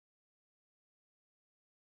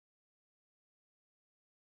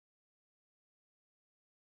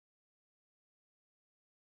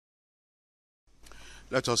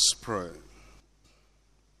Let us pray.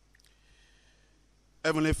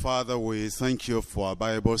 Heavenly Father, we thank you for our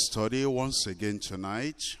Bible study once again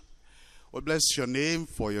tonight. We bless your name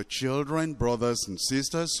for your children, brothers and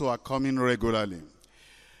sisters who are coming regularly.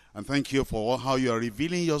 And thank you for how you are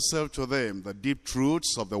revealing yourself to them, the deep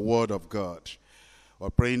truths of the Word of God. We're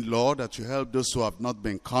praying, Lord, that you help those who have not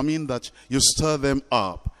been coming, that you stir them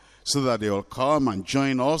up, so that they will come and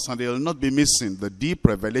join us and they will not be missing the deep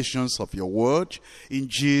revelations of your word in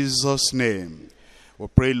Jesus' name. We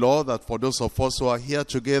pray, Lord, that for those of us who are here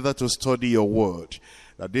together to study your word,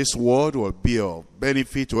 that this word will be of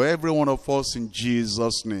benefit to every one of us in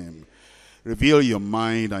Jesus' name. Reveal your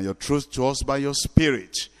mind and your truth to us by your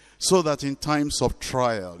Spirit, so that in times of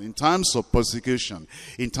trial, in times of persecution,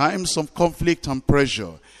 in times of conflict and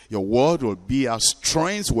pressure, your word will be our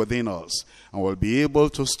strength within us, and we'll be able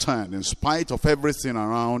to stand in spite of everything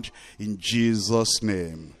around in Jesus'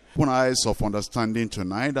 name. Open eyes of understanding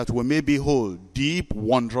tonight, that we may behold deep,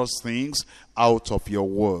 wondrous things out of your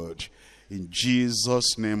word. In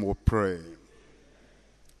Jesus' name we pray.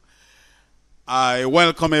 I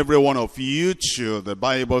welcome every one of you to the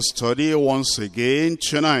Bible study once again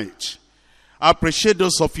tonight. I appreciate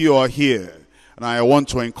those of you who are here. And I want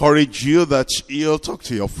to encourage you that you'll talk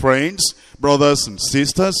to your friends, brothers and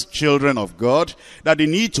sisters, children of God, that they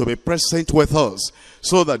need to be present with us,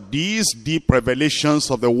 so that these deep revelations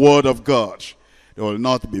of the Word of God, they will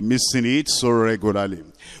not be missing it so regularly.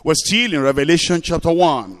 We're still in Revelation chapter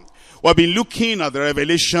 1. We've been looking at the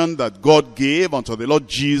revelation that God gave unto the Lord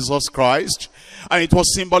Jesus Christ, and it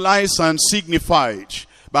was symbolized and signified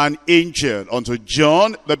by an angel unto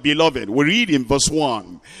John the beloved. We read in verse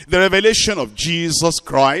 1, the revelation of Jesus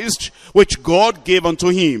Christ, which God gave unto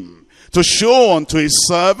him, to show unto his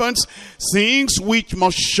servants things which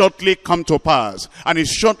must shortly come to pass. And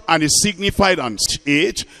is signified unto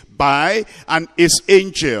it by his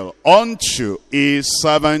angel unto his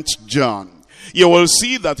servant John. You will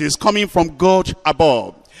see that it's coming from God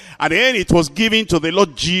above. And then it was given to the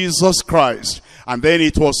Lord Jesus Christ. And then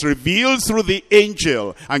it was revealed through the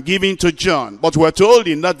angel and given to John. But we're told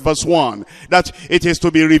in that verse 1 that it is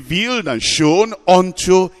to be revealed and shown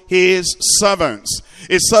unto his servants.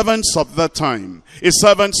 His servants of that time. His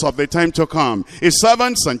servants of the time to come. His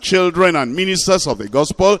servants and children and ministers of the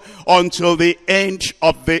gospel until the end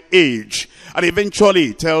of the age. And eventually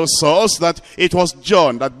it tells us that it was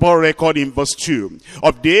John that bore record in verse 2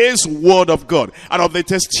 of this word of God and of the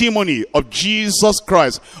testimony of Jesus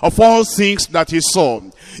Christ, of all things that he saw.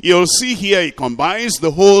 You'll see here he combines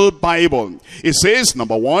the whole Bible. It says,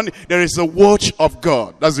 number 1, there is the word of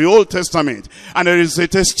God. That's the Old Testament. And there is the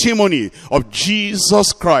testimony of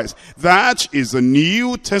Jesus Christ. That is the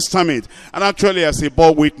New Testament. And actually, as he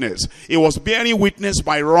bore witness, he was bearing witness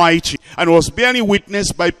by writing, and was bearing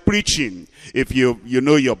witness by preaching. If you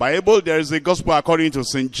know your Bible, there is the gospel according to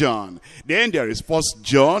St. John. Then there is 1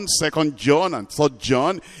 John, 2 John, and 3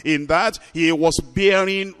 John. In that, he was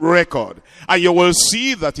bearing record. And you will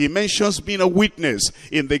see that he mentions being a witness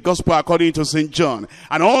in the gospel according to St. John.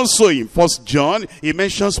 And also in 1 John, he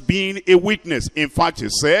mentions being a witness. In fact, he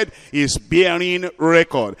said he is bearing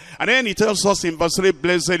record. And then he tells us in verse 3,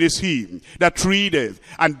 blessed is he that readeth,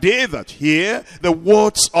 and they that hear the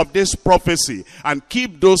words of this prophecy, and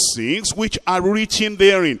keep those things which are written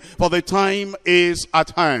therein, for the time is at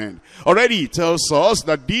hand. Already it tells us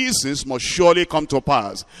that these things must surely come to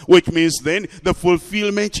pass, which means then the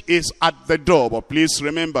fulfillment is at the door. But please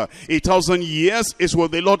remember, 1,000 years is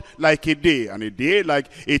with the Lord like a day, and a day like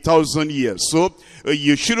 1,000 years. So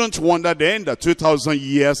you shouldn't wonder then that 2,000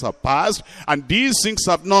 years have passed, and these things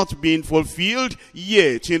have not been fulfilled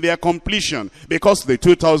yet in their completion, because the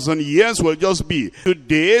 2,000 years will just be 2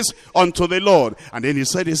 days unto the Lord. And then he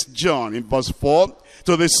said, it's John in verse 4,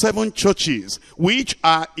 to the 7 churches which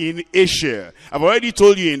are in Asia. I've already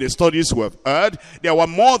told you in the studies we've heard, there were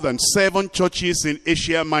more than 7 churches in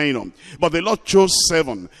Asia Minor. But the Lord chose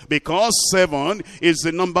 7, because 7 is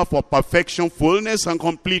the number for perfection, fullness, and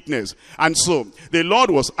completeness. And so, the Lord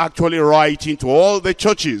was actually writing to all the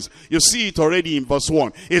churches. You see it already in verse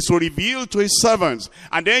 1. It's revealed to his servants.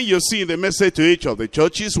 And then you see in the message to each of the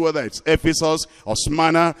churches, whether it's Ephesus, or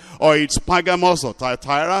Smyrna, or it's Pergamos, or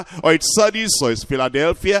Thyatira, or it's Sardis, or it's Philadelphia,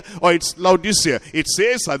 or it's Laodicea. It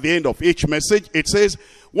says at the end of each message, it says,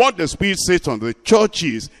 what the Spirit says on the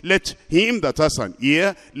churches, let him that has an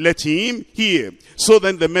ear, let him hear. So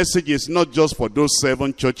then the message is not just for those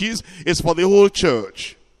 7 churches, it's for the whole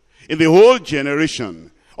church. In the whole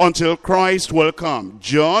generation, until Christ will come.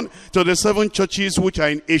 John, to the 7 churches which are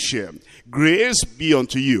in Asia, grace be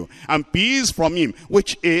unto you, and peace from him,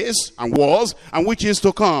 which is, and was, and which is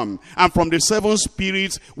to come, and from the 7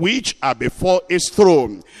 spirits which are before his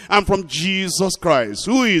throne, and from Jesus Christ,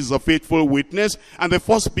 who is a faithful witness, and the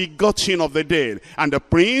first begotten of the dead, and the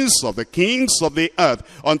prince of the kings of the earth,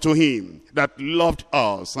 unto him that loved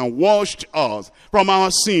us and washed us from our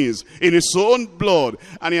sins in his own blood,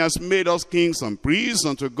 and he has made us kings and priests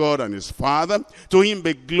unto God and his Father. To him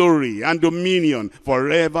be glory and dominion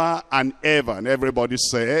forever and ever. And everybody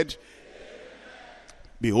said,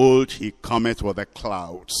 behold, he cometh with the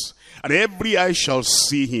clouds, and every eye shall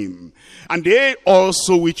see him, and they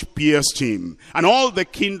also which pierced him, and all the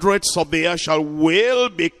kindreds of the earth shall wail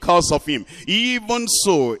because of him. Even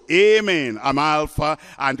so, amen. I'm Alpha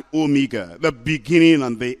and Omega, the beginning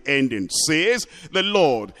and the ending, says the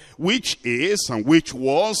Lord, which is, and which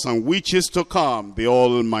was, and which is to come, the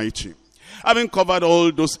Almighty. Having covered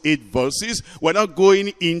all those 8 verses, we're now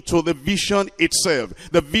going into the vision itself,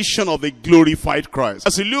 the vision of the glorified Christ.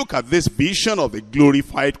 As you look at this vision of the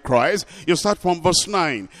glorified Christ, you start from verse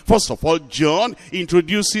 9. First of all, John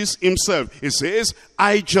introduces himself. He says,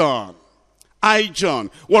 I, John,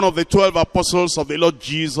 one of the 12 apostles of the Lord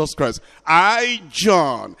Jesus Christ. I,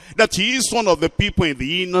 John, that he is one of the people in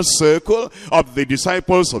the inner circle of the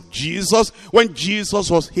disciples of Jesus when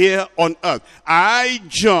Jesus was here on earth. I,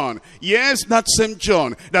 John, yes, that same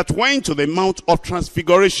John that went to the Mount of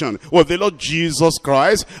Transfiguration with the Lord Jesus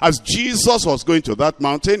Christ. As Jesus was going to that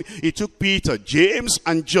mountain, he took Peter, James,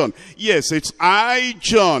 and John. Yes, it's I,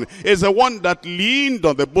 John, is the one that leaned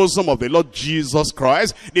on the bosom of the Lord Jesus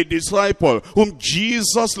Christ, the disciple whom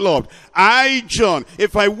Jesus loved. I, John,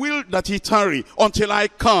 if I will that he tarry until I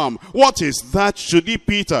come. What is that to thee,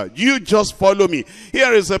 Peter? You just follow me.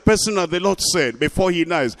 Here is a person that the Lord said before he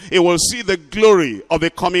dies, he will see the glory of the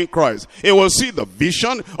coming Christ. He will see the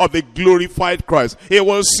vision of the glorified Christ. He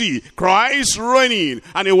will see Christ reigning,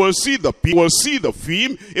 and he will see the people, he will see the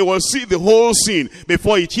film, he will see the whole scene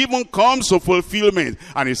before it even comes to fulfillment.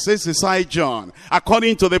 And he says, it's I, John,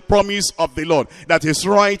 according to the promise of the Lord, that is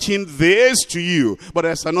writing this to you. But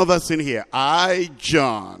there's another thing here. I,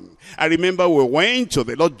 John. I remember we went to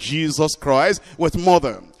the Lord Jesus Christ with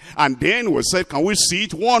mother. And then we said, can we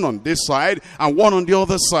sit one on this side and one on the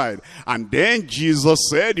other side? And then Jesus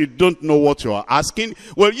said, you don't know what you are asking.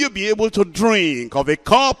 Will you be able to drink of the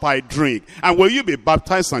cup I drink? And will you be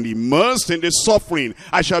baptized and immersed in the suffering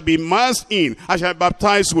I shall be immersed in, I shall be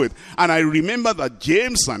baptized with? And I remember that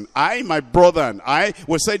James and I, my brother and I,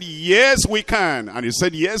 we said, yes, we can. And he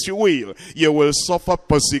said, yes, you will. You will suffer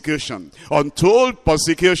persecution, untold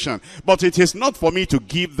persecution. But it is not for me to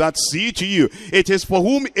give that seed to you. It is for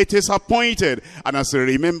whom it is appointed. And as he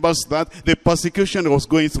remembers that, the persecution he was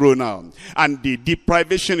going through now, and the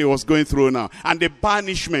deprivation he was going through now, and the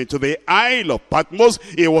banishment to the Isle of Patmos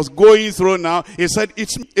he was going through now, he said,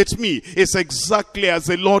 it's me. It's exactly as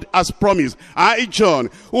the Lord has promised. I, John,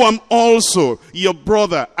 who am also your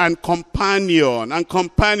brother and companion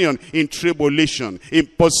in tribulation, in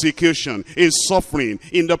persecution, in suffering,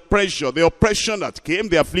 in the pressure, the oppression that came,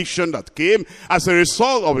 the affliction that came as a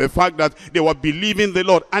result of the fact that they were believing the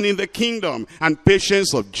Lord, and in the kingdom and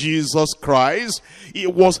patience of Jesus Christ.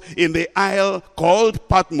 It was in the isle called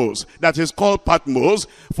Patmos, that is called Patmos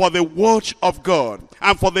for the word of God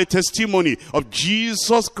and for the testimony of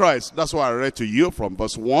Jesus Christ. That's why I read to you from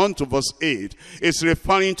verse 1 to verse 8. It's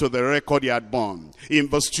referring to the record he had borne. In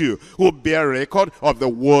verse 2, who bear record of the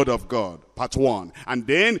word of God, part 1, and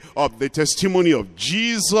then of the testimony of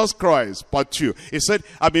Jesus Christ, part 2. He said,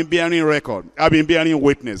 I've been bearing record, I've been bearing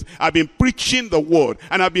witness, I've been preaching the word,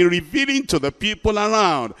 and I've been revealing to the people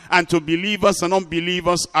around and to believers and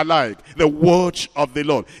unbelievers alike the word of the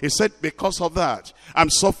Lord. He said, because of that, I'm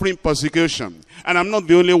suffering persecution. And I'm not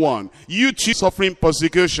the only one. You too suffering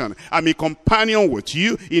persecution. I'm a companion with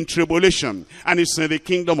you in tribulation. And it's in the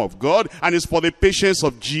kingdom of God. And it's for the patience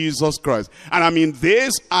of Jesus Christ. And I'm in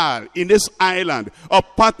this isle, in this island of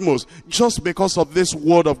Patmos, just because of this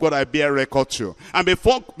word of God I bear record to. And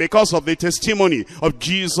because of the testimony of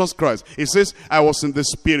Jesus Christ. It says, I was in the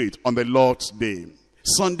Spirit on the Lord's day.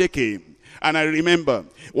 Sunday came. And I remember,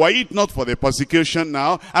 were it not for the persecution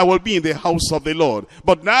now, I will be in the house of the Lord.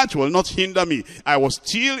 But that will not hinder me. I was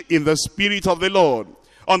still in the Spirit of the Lord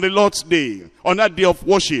on the Lord's day, on that day of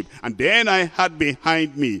worship. And then I heard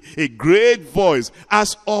behind me a great voice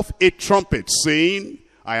as of a trumpet saying,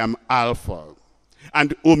 I am Alpha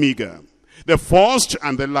and Omega, the first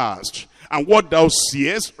and the last. And what thou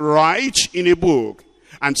seest, write in a book,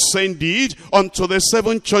 and send it unto the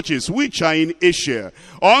 7 churches which are in Asia,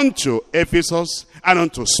 unto Ephesus, and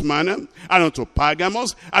unto Smyrna, and unto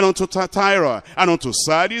Pergamos, and unto Thyatira, and unto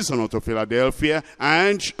Sardis, and unto Philadelphia,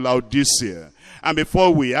 and Laodicea. And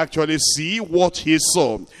before we actually see what he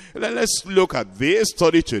saw, let's look at this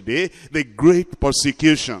study today, the great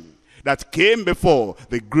persecution that came before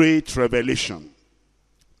the great revelation.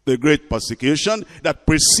 The great persecution that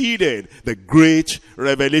preceded the great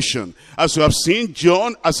revelation. As we have seen,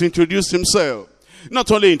 John has introduced himself.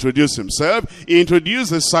 Not only introduced himself, he introduced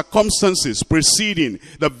the circumstances preceding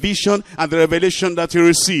the vision and the revelation that he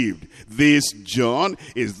received. This John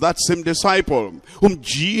is that same disciple whom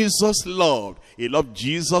Jesus loved. He loved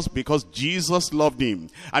Jesus because Jesus loved him.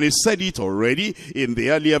 And he said it already in the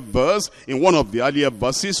earlier verse, in one of the earlier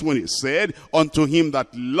verses, when he said, unto him that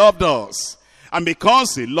loved us. And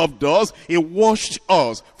because he loved us, he washed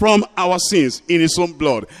us from our sins in his own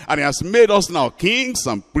blood. And he has made us now kings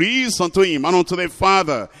and priests unto him and unto the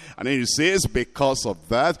Father. And then he says, because of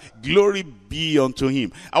that, glory be unto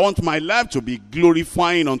him. I want my life to be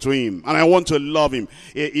glorifying unto him. And I want to love him.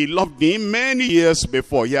 He loved him many years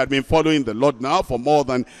before. He had been following the Lord now for more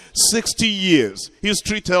than 60 years.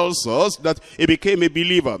 History tells us that he became a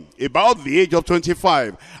believer about the age of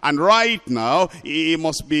 25. And right now, he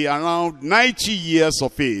must be around 90 years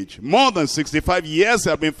of age. More than 65 years he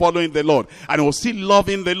had been following the Lord. And he was still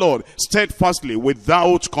loving the Lord steadfastly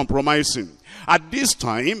without compromising. At this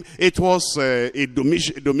time, it was a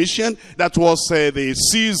Domitian that was the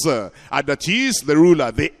Caesar, that is the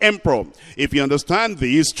ruler, the emperor. If you understand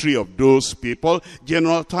the history of those people,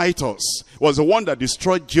 General Titus was the one that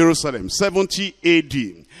destroyed Jerusalem, 70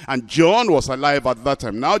 AD. And John was alive at that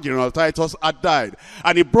time. Now General Titus had died.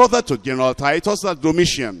 And a brother to General Titus, that's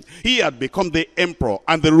Domitian. He had become the emperor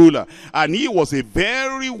and the ruler. And he was a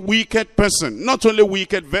very wicked person. Not only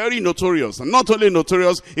wicked, very notorious. And not only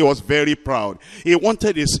notorious, he was very proud. He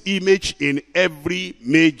wanted his image in every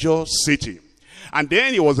major city. And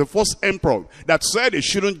then he was the first emperor that said they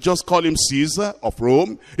shouldn't just call him Caesar of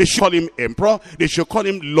Rome. They should call him emperor. They should call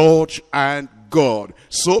him Lord and God.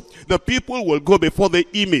 So the people will go before the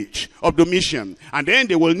image of Domitian, and then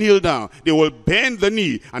they will kneel down, they will bend the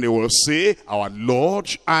knee, and they will say, our Lord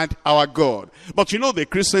and our God. But you know, the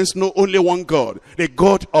Christians know only one God, the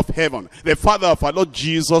God of heaven, the Father of our Lord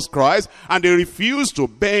Jesus Christ, and they refuse to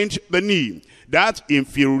bend the knee. That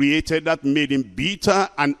infuriated, that made him bitter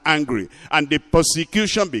and angry. And the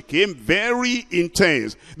persecution became very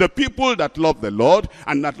intense. The people that loved the Lord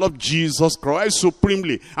and that loved Jesus Christ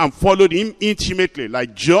supremely and followed him intimately,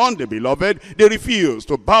 like John the beloved, they refused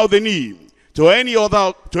to bow the knee to any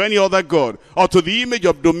other God or to the image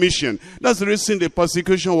of Domitian. That's the reason the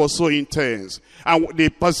persecution was so intense. And the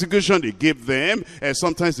persecution they gave them,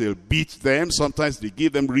 sometimes they'll beat them, sometimes they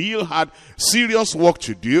give them real hard, serious work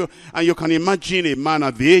to do. And you can imagine a man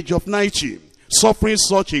at the age of 90 suffering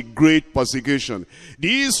such a great persecution.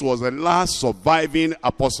 This was the last surviving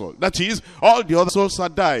apostle. That is, all the others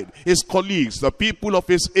had died. His colleagues, the people of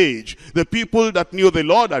his age, the people that knew the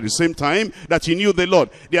Lord at the same time that he knew the Lord,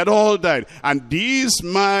 they had all died. And this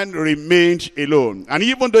man remained alone. And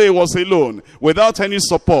even though he was alone, without any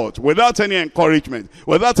support, without any encouragement,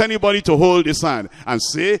 without anybody to hold his hand and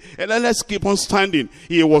say, let's keep on standing,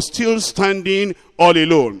 he was still standing all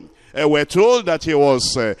alone. We're told that he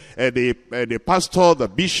was the pastor, the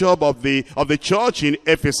bishop of the church in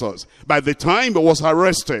Ephesus. By the time he was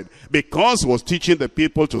arrested, because he was teaching the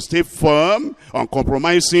people to stay firm,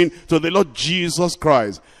 uncompromising to the Lord Jesus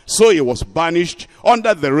Christ. So he was banished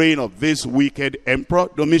under the reign of this wicked emperor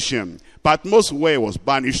Domitian. Patmos, where he was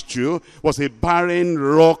banished to, was a barren,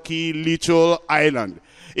 rocky little island,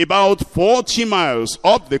 about 40 miles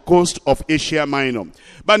up the coast of Asia Minor.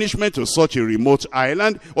 Banishment to such a remote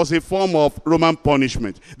island was a form of Roman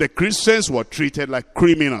punishment. The Christians were treated like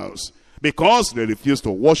criminals because they refused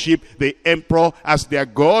to worship the emperor as their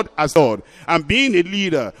God, as God. And being a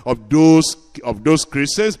leader of those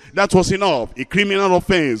Christians, that was enough, a criminal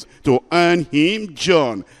offense, to earn him,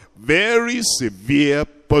 John, very severe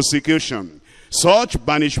persecution. Such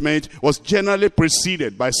banishment was generally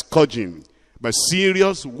preceded by scourging, by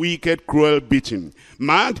serious, wicked, cruel beating,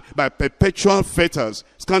 marked by perpetual fetters,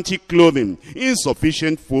 scanty clothing,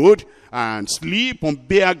 insufficient food, and sleep on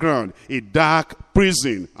bare ground, a dark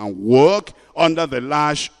prison, and work under the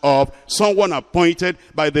lash of someone appointed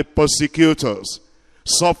by the persecutors,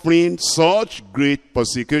 suffering such great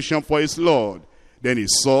persecution for his Lord. Then he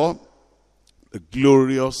saw the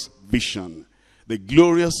glorious vision, the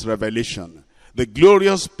glorious revelation, the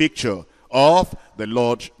glorious picture of the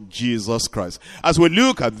Lord Jesus Christ. As we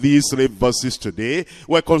look at these 3 verses today,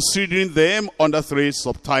 we're considering them under 3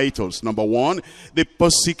 subtitles. Number 1, the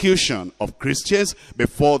persecution of Christians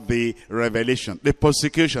before the revelation. The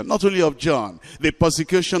persecution, not only of John, the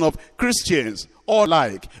persecution of Christians all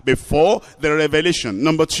alike before the revelation.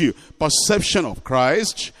 Number 2, perception of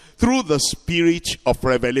Christ through the spirit of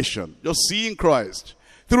revelation. Just seeing Christ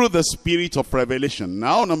through the spirit of revelation.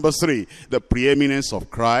 Now, number 3, the preeminence of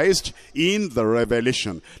Christ in the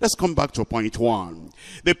revelation. Let's come back to point 1.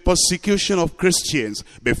 The persecution of Christians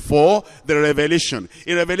before the revelation.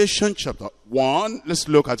 In Revelation chapter 1, let's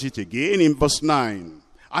look at it again in verse 9.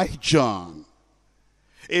 I, John.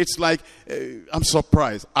 It's like, I'm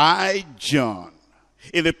surprised. I, John.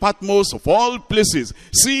 In the Patmos of all places,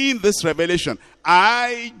 seeing this revelation.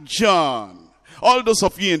 I, John. All those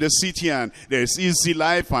of you in the city and there is easy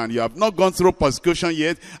life and you have not gone through persecution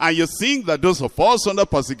yet, and you think that those of us under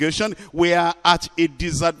persecution, we are at a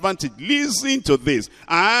disadvantage. Listen to this.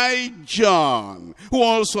 I, John, who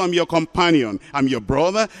also am your companion, am your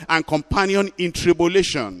brother and companion in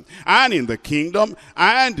tribulation and in the kingdom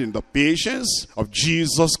and in the patience of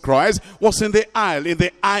Jesus Christ, was in the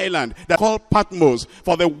island that called Patmos,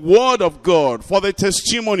 for the word of God, for the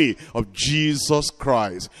testimony of Jesus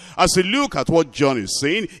Christ. As we look at what John is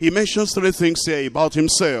saying, he mentions 3 things here about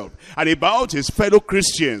himself and about his fellow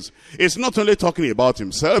Christians. It's not only talking about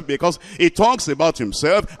himself, because he talks about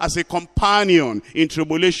himself as a companion in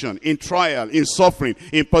tribulation, in trial, in suffering,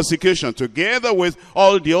 in persecution, together with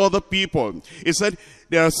all the other people. He said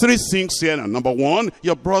there are 3 things here. Number 1,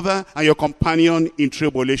 your brother and your companion in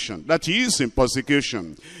tribulation. That is in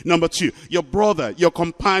persecution. Number 2, your brother, your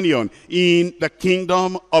companion in the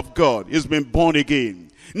kingdom of God. He's been born again.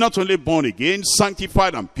 Not only born again,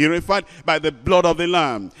 sanctified and purified by the blood of the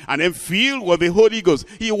Lamb, and then filled with the Holy Ghost.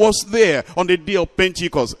 He was there on the day of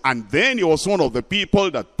Pentecost, and then he was one of the people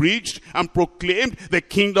that preached and proclaimed the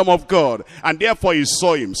kingdom of God, and therefore he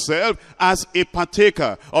saw himself as a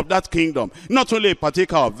partaker of that kingdom. Not only a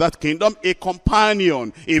partaker of that kingdom, a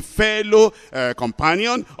companion, a fellow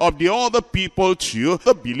companion of the other people too,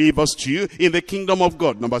 the believers too, in the kingdom of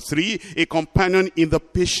God. Number 3, a companion in the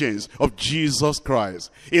patience of Jesus Christ.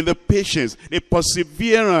 In the patience, the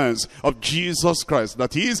perseverance of Jesus Christ.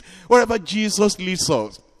 That is, wherever Jesus leads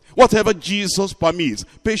us, whatever Jesus permits,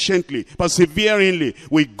 patiently, perseveringly,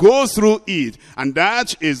 we go through it. And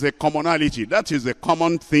that is the commonality. That is the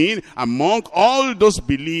common thing among all those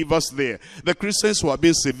believers there. The Christians who have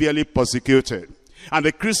been severely persecuted. And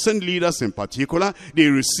the Christian leaders in particular, they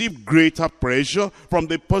receive greater pressure from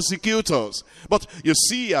the persecutors. But you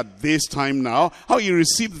see at this time now, how you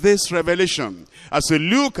receive this revelation. As we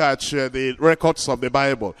look at the records of the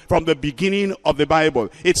Bible, from the beginning of the Bible,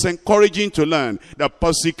 it's encouraging to learn that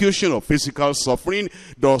persecution of physical suffering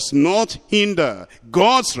does not hinder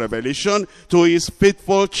God's revelation to his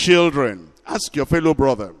faithful children. Ask your fellow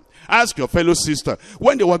brother, ask your fellow sister,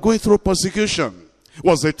 when they were going through persecution,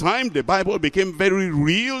 was the time the Bible became very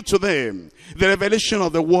real to them. The revelation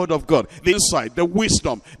of the word of God, the insight, the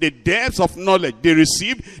wisdom, the depth of knowledge they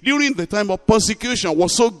received during the time of persecution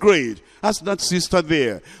was so great. Ask that sister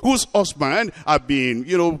there, whose husband had been,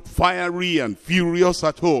 fiery and furious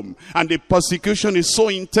at home, and the persecution is so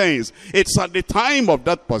intense. It's at the time of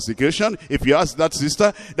that persecution, if you ask that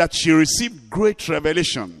sister, that she received great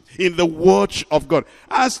revelation in the word of God.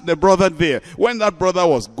 Ask the brother there, when that brother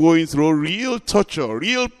was going through real torture,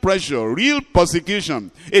 real pressure, real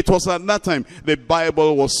persecution, it was at that time the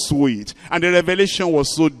Bible was sweet, and the revelation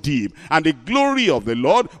was so deep, and the glory of the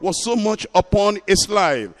Lord was so much upon his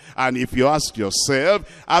life. And if you ask yourself,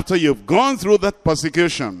 after you've gone through that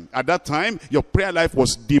persecution, at that time, your prayer life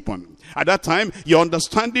was deepened. At that time, your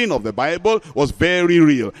understanding of the Bible was very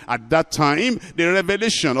real. At that time, the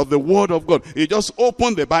revelation of the word of God, you just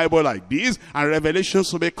open the Bible like this, and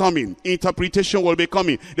revelations will be coming. Interpretation will be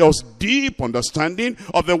coming. There was deep understanding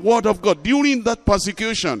of the word of God during that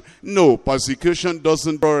persecution. No, persecution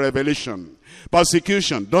doesn't draw revelation.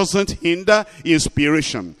 Persecution doesn't hinder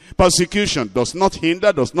inspiration. Persecution does not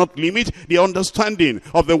hinder, does not limit the understanding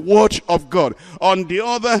of the word of God. On the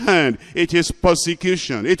other hand, it is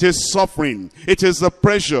persecution, it is suffering, it is the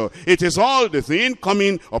pressure, it is all the thing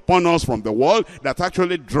coming upon us from the world that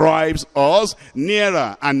actually drives us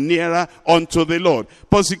nearer and nearer unto the Lord.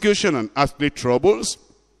 Persecution and earthly troubles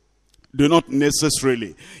do not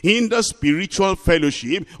necessarily hinder spiritual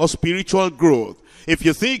fellowship or spiritual growth. If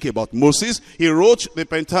you think about Moses, he wrote the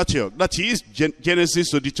Pentateuch, that is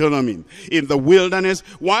Genesis to Deuteronomy, in the wilderness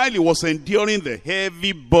while he was enduring the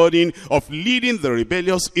heavy burden of leading the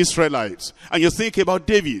rebellious Israelites. And you think about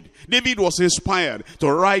David. David was inspired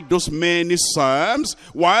to write those many psalms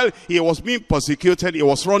while he was being persecuted. He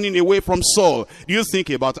was running away from Saul. Do you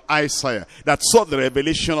think about Isaiah, that saw the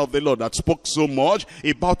revelation of the Lord, that spoke so much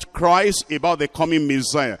about Christ, about the coming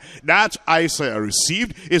Messiah? That Isaiah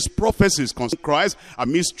received his prophecies concerning Christ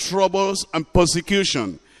amidst troubles and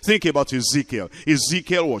persecution. Think about Ezekiel.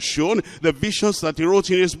 Ezekiel was shown the visions that he wrote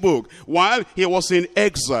in his book while he was in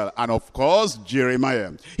exile. And of course,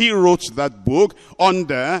 Jeremiah. He wrote that book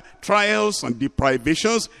under trials and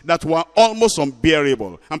deprivations that were almost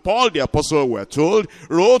unbearable. And Paul the apostle, we're told,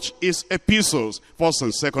 wrote his epistles, 1st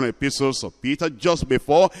and 2nd epistles of Peter, just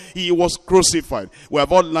before he was crucified. We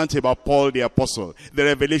have all learned about Paul the apostle, the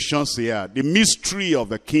revelations he had, the mystery of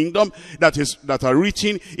the kingdom that are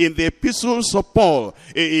written in the epistles of Paul.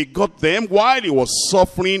 He got them while he was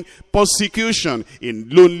suffering persecution in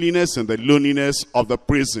loneliness and the loneliness of the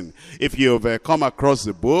prison. If you've come across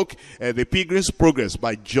the book, The Pilgrim's Progress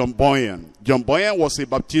by John Bunyan. John Bunyan was a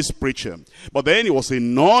Baptist preacher, but then he was a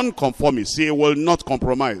non-conformist. He will not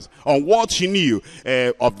compromise on what he knew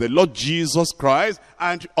of the Lord Jesus Christ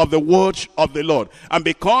and of the word of the Lord. And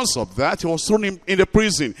because of that, he was thrown in the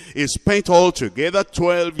prison. He spent altogether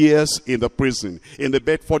 12 years in the prison, in the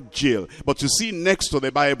Bedford jail. But you see, next to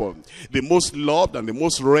the Bible, the most loved and the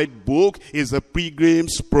most read book is The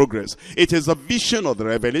Pilgrim's Progress. It is a vision of the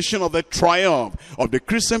revelation of the triumph of the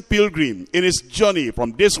Christian pilgrim in his journey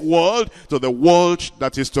from this world to the world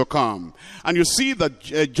that is to come. And you see that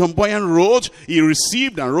John Bunyan he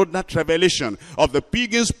received and wrote that revelation of the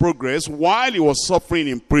Pilgrim's Progress while he was suffering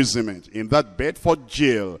imprisonment in that Bedford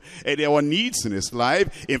jail. And there were needs in his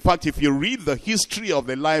life. In fact, if you read the history of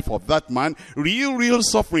the life of that man, real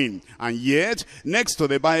suffering. And yet, next to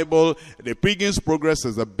the Bible, the Pilgrim's Progress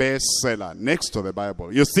is the bestseller next to the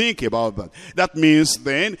Bible. You think about that. That means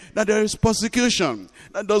then that there is persecution.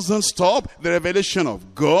 That doesn't stop the revelation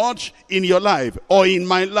of God in your life or in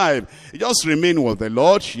my life. Just remain with the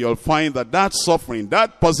Lord. You'll find that that suffering,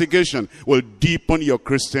 that persecution will deepen your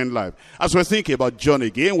Christian life. As we think about John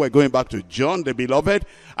again, we're going back to John the beloved,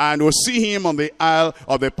 and we'll see him on the Isle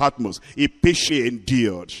of the Patmos. He patiently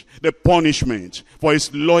endured the punishment for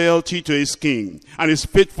his loyalty to his king and his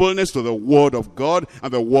faithfulness to the word of God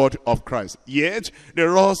and the word of Christ. Yet the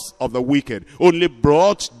wrath of the wicked only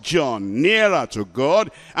brought John nearer to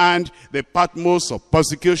God, and the Patmos of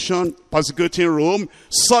persecuting Rome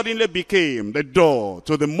suddenly became the door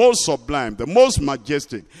to the most sublime, the most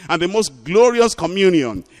majestic, and the most glorious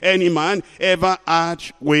communion any man ever had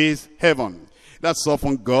with heaven. That's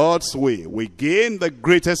often God's way. We gain the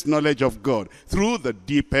greatest knowledge of God through the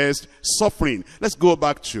deepest suffering. Let's go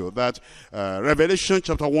back to that Revelation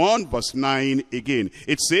chapter 1 verse 9 again.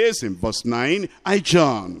 It says in verse 9, I,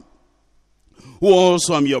 John, who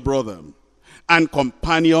also am your brother and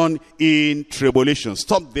companion in tribulation.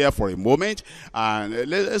 Stop there for a moment and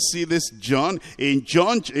let's see this John in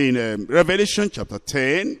Revelation chapter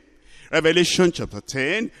 10. Revelation chapter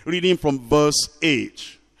 10, reading from verse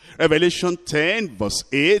 8. Revelation 10 verse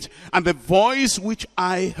 8, and the voice which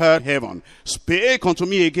I heard heaven spake unto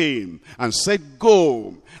me again, and said,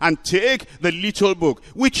 Go and take the little book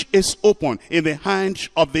which is open in the hand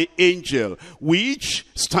of the angel which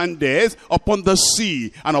standeth upon the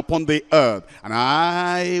sea and upon the earth. And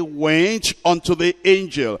I went unto the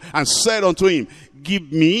angel and said unto him,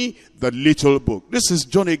 Give me the little book. This is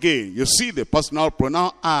John again. You see the personal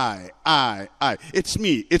pronoun I. It's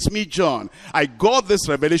me, John. I got this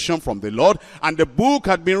revelation from the Lord, and the book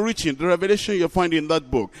had been written, the revelation you find in that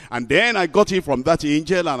book. And then I got it from that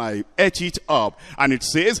angel, and I ate it up. And it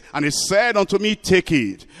says, and it said unto me, Take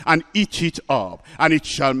it, and eat it up, and it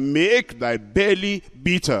shall make thy belly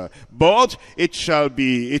bitter, but it shall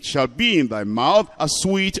be in thy mouth as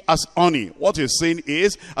sweet as honey. What he's saying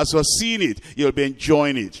is, as you're seeing it, you'll be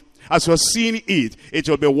enjoying it. As you're seeing it, it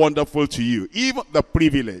will be wonderful to you. Even the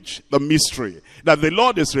privilege, the mystery that the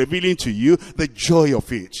Lord is revealing to you, the joy of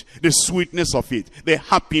it, the sweetness of it, the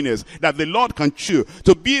happiness that the Lord can choose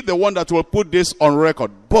to be the one that will put this on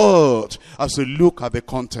record. But as you look at the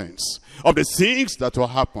contents of the things that will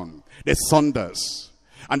happen, the thunders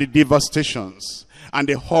and the devastations and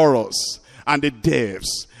the horrors and the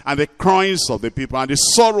deaths and the cries of the people and the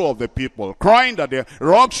sorrow of the people, crying that the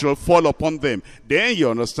rock shall fall upon them, then you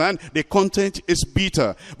understand the content is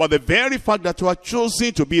bitter. But the very fact that you are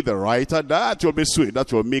choosing to be the writer, that will be sweet,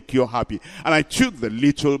 that will make you happy. And I took the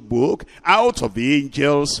little book out of the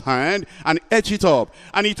angel's hand and ate it up,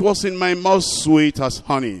 and it was in my mouth sweet as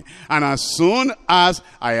honey. And as soon as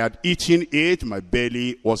I had eaten it, my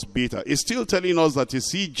belly was bitter. It's still telling us that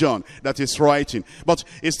it's John that is writing, but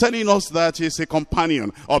it's telling us that he's a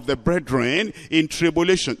companion of the brethren in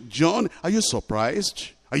tribulation. John, are you surprised?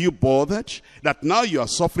 Are you bothered that now you are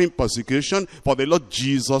suffering persecution for the Lord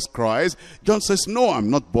Jesus Christ? John says, no, I'm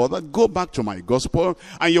not bothered. Go back to my gospel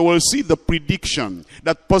and you will see the prediction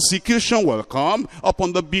that persecution will come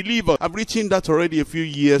upon the believer. I've written that already a few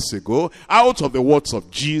years ago out of the words of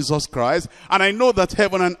Jesus Christ. And I know that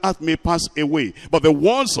heaven and earth may pass away, but the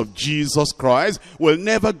words of Jesus Christ will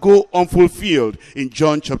never go unfulfilled. In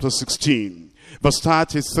John chapter 16. Verse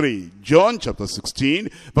 33, John chapter 16,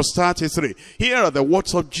 verse 33. Here are the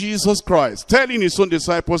words of Jesus Christ, telling his own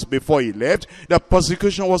disciples before he left that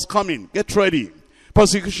persecution was coming. Get ready.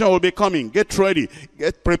 Persecution will be coming. Get ready.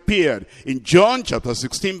 Get prepared. In John chapter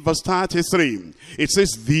 16, verse 33, it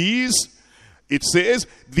says,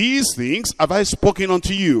 these things have I spoken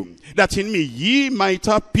unto you, that in me ye might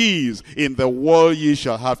have peace. In the world ye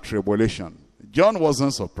shall have tribulation. John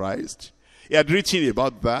wasn't surprised. He had written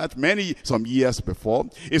about that some years before.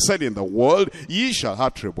 He said, in the world ye shall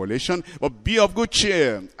have tribulation, but be of good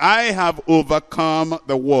cheer. I have overcome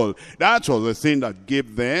the world. That was the thing that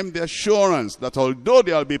gave them the assurance that although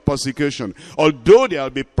there will be persecution, although there will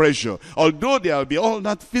be pressure, although there will be all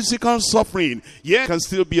that physical suffering, yet can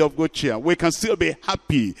still be of good cheer. We can still be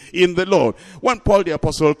happy in the Lord. When Paul the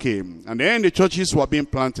apostle came, and then the churches were being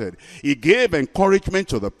planted, he gave encouragement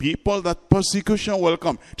to the people that persecution will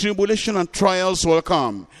come, tribulation and trials will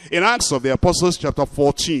come. In Acts of the Apostles chapter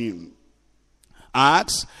 14.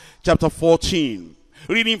 Acts chapter 14.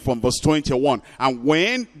 Reading from verse 21. And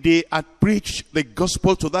when they had preached the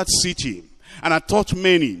gospel to that city, and had taught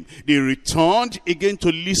many, they returned again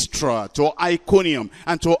to Lystra, to Iconium,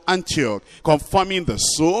 and to Antioch, confirming the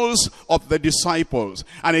souls of the disciples,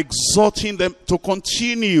 and exhorting them to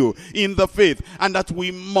continue in the faith, and that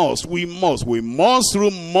we must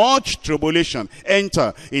through much tribulation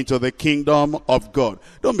enter into the kingdom of God.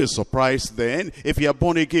 Don't be surprised then if you are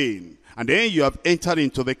born again, and then you have entered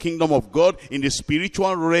into the kingdom of God in the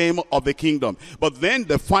spiritual realm of the kingdom. But then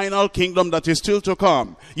the final kingdom that is still to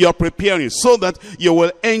come, you are preparing so that you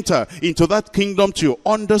will enter into that kingdom to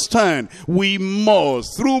understand. We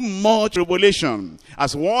must, through much tribulation,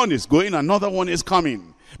 as one is going, another one is coming.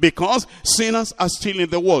 Because sinners are still in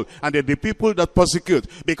the world, and they're the people that persecute.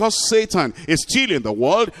 Because Satan is still in the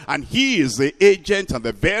world, and he is the agent and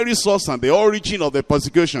the very source and the origin of the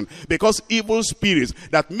persecution. Because evil spirits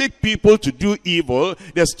that make people to do evil,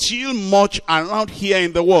 there's still much around here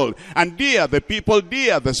in the world. And they are the people, they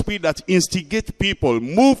are the spirit that instigate people,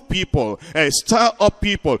 move people, stir up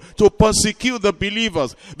people to persecute the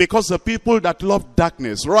believers. Because the people that love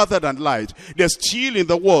darkness rather than light, they're still in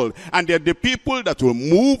the world, and they're the people that will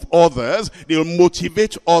move others, they will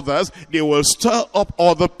motivate others, they will stir up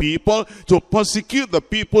other people to persecute the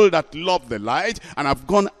people that love the light and have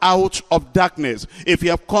gone out of darkness. If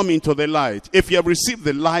you have come into the light, if you have received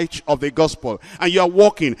the light of the gospel, and you are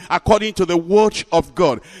walking according to the word of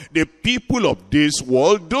God, the people of this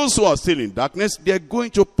world, those who are still in darkness, they are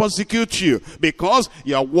going to persecute you because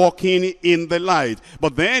you are walking in the light.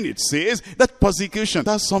 But then it says that persecution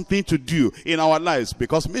has something to do in our lives,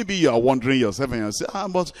 because maybe you are wondering yourself and you say,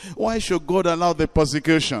 but why should God allow the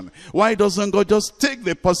persecution? Why doesn't God just take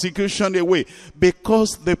the persecution away?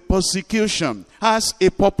 Because the persecution has a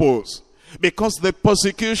purpose. Because the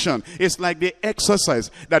persecution is like the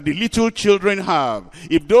exercise that the little children have.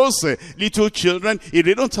 If those little children, if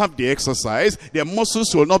they don't have the exercise, their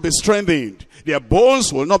muscles will not be strengthened, their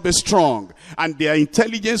bones will not be strong, and their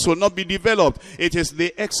intelligence will not be developed. It is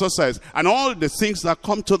the exercise and all the things that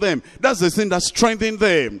come to them. That's the thing that strengthens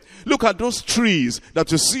them. Look at those trees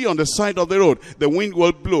that you see on the side of the road. The wind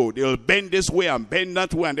will blow, they'll bend this way and bend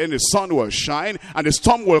that way, and then the sun will shine and the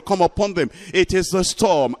storm will come upon them. It is the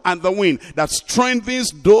storm and the wind that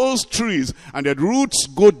strengthens those trees, and the roots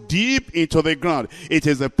go deep into the ground. It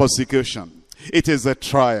is the persecution. It is the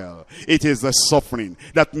trial, it is the suffering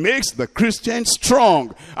that makes the Christian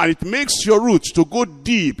strong, and it makes your roots to go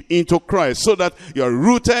deep into Christ, so that you're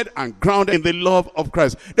rooted and grounded in the love of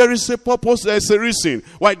Christ. There is a purpose, there is a reason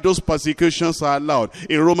why those persecutions are allowed.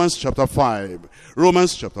 In Romans chapter 5,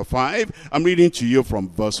 Romans chapter 5, I'm reading to you from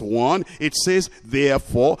verse 1. It says,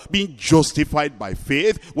 therefore, being justified by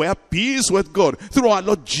faith, we have peace with God through our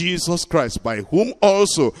Lord Jesus Christ, by whom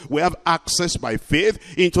also we have access by faith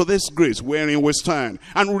into this grace wherein we stand,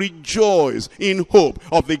 and rejoice in hope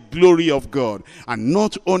of the glory of God. And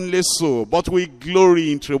not only so, but we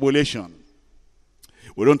glory in tribulation.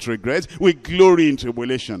 We don't regret, we glory in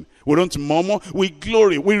tribulation. We don't murmur, we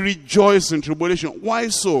glory, we rejoice in tribulation. Why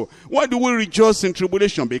so? Why do we rejoice in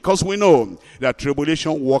tribulation? Because we know that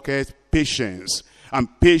tribulation worketh patience, and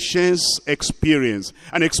patience experience,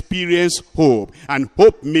 and experience hope, and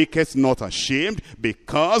hope maketh not ashamed,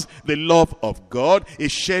 because the love of God is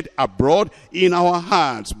shed abroad in our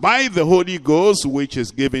hearts by the Holy Ghost, which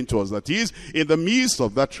is given to us. That is, in the midst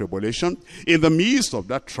of that tribulation, in the midst of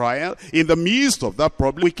that trial, in the midst of that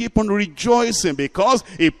problem, we keep on rejoicing, because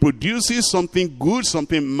it produces something good,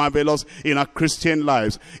 something marvelous in our Christian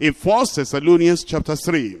lives. In 1 Thessalonians chapter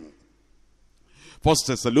 3, 1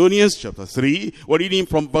 Thessalonians chapter 3, we're reading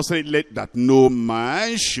from verse 8, let that no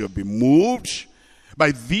man should be moved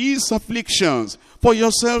by these afflictions, for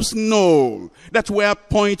yourselves know that we are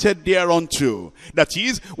appointed thereunto. That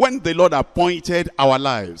is, when the Lord appointed our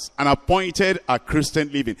lives, and appointed our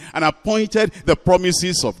Christian living, and appointed the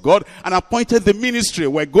promises of God, and appointed the ministry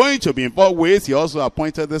we're going to be involved with, he also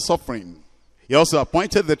appointed the suffering. He also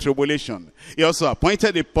appointed the tribulation. He also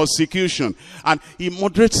appointed the persecution. And he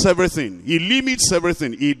moderates everything. He limits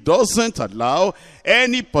everything. He doesn't allow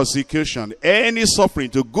any persecution, any suffering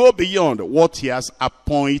to go beyond what he has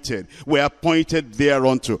appointed. We are appointed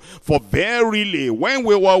thereunto. For verily, when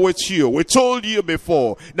we were with you, we told you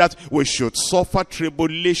before that we should suffer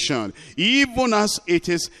tribulation, even as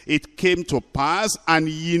it came to pass, and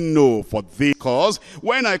ye know. For this cause,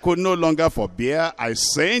 when I could no longer forbear, I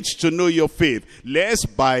sent to know your faith,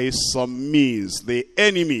 lest by some means the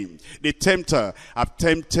enemy, the tempter, have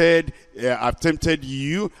tempted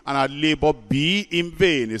you, and our labor be in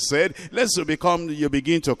vain. He said, lest you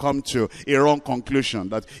begin to come to a wrong conclusion,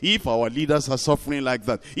 that if our leaders are suffering like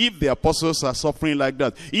that, if the apostles are suffering like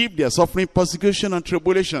that, if they are suffering persecution and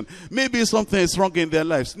tribulation, maybe something is wrong in their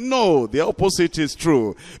lives. No, the opposite is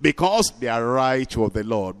true, because they are right with the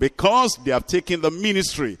Lord, because they have taken the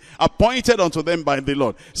ministry appointed unto them by the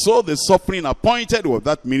Lord. So the suffering appointed with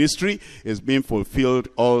that ministry is being fulfilled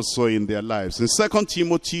also in their lives. In 2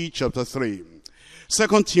 Timothy chapter 3.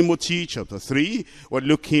 2 Timothy chapter 3, we're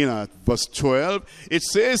looking at verse 12. It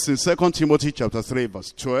says in 2 Timothy chapter 3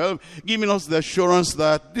 verse 12, giving us the assurance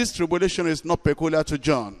that this tribulation is not peculiar to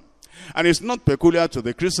John, and it's not peculiar to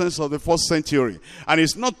the Christians of the first century, and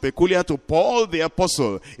it's not peculiar to Paul the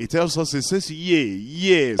apostle. It tells us, it says, yea,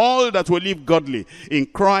 yes, all that will live godly in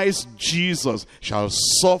Christ Jesus shall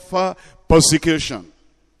suffer persecution.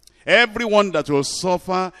 Everyone that will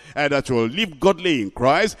suffer and that will live godly in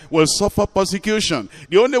Christ will suffer persecution.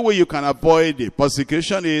 The only way you can avoid the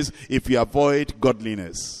persecution is if you avoid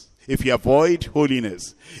godliness, if you avoid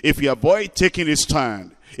holiness, if you avoid taking a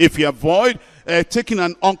stand, if you avoid taking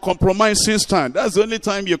an uncompromising stand. That's the only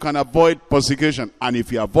time you can avoid persecution. And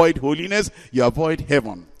if you avoid holiness, you avoid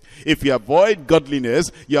heaven. If you avoid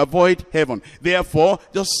godliness, you avoid heaven. Therefore,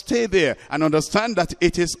 just stay there and understand that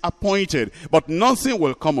it is appointed. But nothing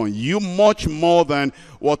will come on you much more than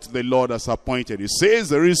what the Lord has appointed. He says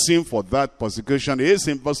the reason for that persecution is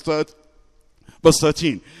in verse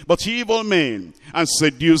 13. But evil men and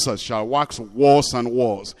seducers shall wax worse and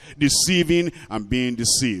worse, deceiving and being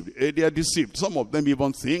deceived. They are deceived. Some of them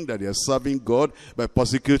even think that they are serving God by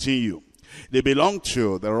persecuting you. They belong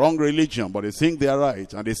to the wrong religion, but they think they are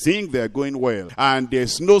right, and they think they are going well. And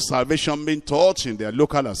there's no salvation being taught in their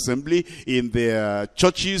local assembly, in their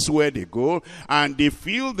churches where they go, and they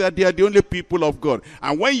feel that they are the only people of God.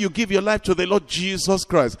 And when you give your life to the Lord Jesus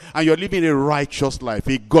Christ, and you're living a righteous life,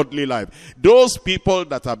 a godly life, those people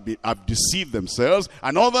that have deceived themselves,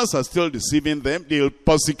 and others are still deceiving them, they'll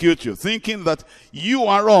persecute you, thinking that you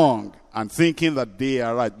are wrong, and thinking that they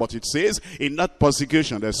are right. But it says in that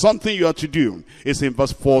persecution, there's something you have to do. It's in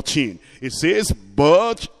verse 14. It says,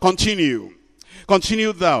 but continue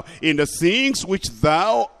thou in the things which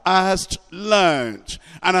thou hast learned,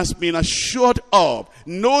 and hast been assured of,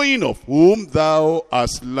 knowing of whom thou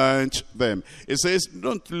hast learned them. It says,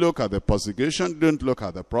 don't look at the persecution, don't look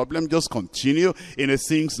at the problem, just continue in the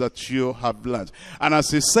things that you have learned. And as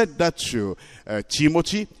he said that to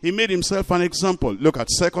Timothy, he made himself an example. Look at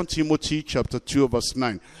 2 Timothy chapter 2 verse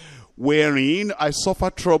 9. wherein I suffer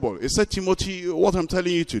trouble. He said, Timothy, what I'm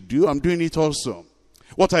telling you to do, I'm doing it also.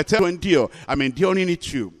 What I tell you to endure, I'm enduring it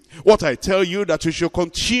too. What I tell you that you should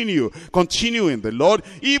continue in the Lord,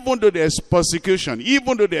 even though there's persecution,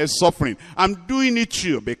 even though there's suffering, I'm doing it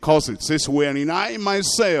too, because it says, wherein I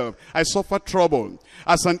myself, I suffer trouble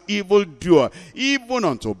as an evildoer, even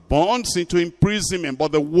unto bonds, into imprisonment,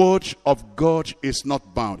 but the word of God is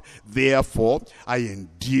not bound. Therefore, I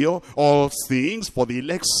endure all things for the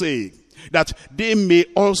elect's sake, that they may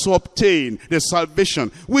also obtain the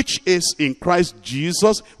salvation which is in Christ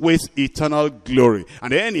Jesus with eternal glory.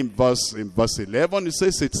 And then in verse 11 it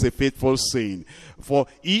says, it's a faithful saying, for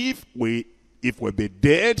if we be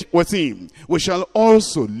dead with him, we shall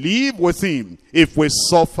also live with him. If we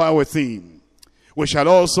suffer with him, we shall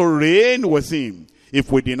also reign with him.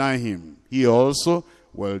 If we deny him, he also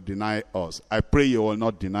will deny us. I pray you will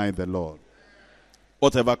not deny the Lord.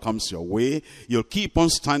 Whatever comes your way, you'll keep on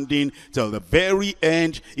standing till the very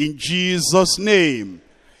end in Jesus' name.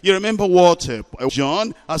 You remember what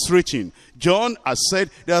John has written. John has said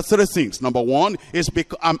there are three things. Number one is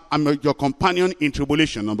because I'm your companion in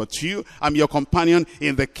tribulation. Number two, I'm your companion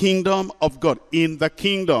in the kingdom of God. In the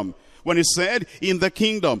kingdom. When he said in the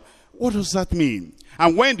kingdom, what does that mean?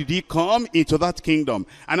 And when did he come into that kingdom?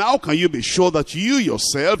 And how can you be sure that you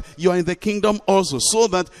yourself, you are in the kingdom also, so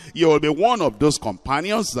that you will be one of those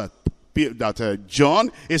companions that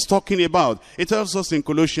John is talking about? It tells us in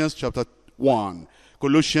Colossians chapter 1.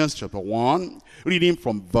 Colossians chapter 1, reading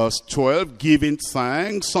from verse 12, giving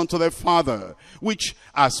thanks unto the Father, which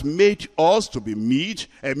has made us to be meet,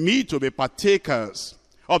 and me to be partakers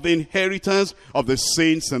of the inheritance of the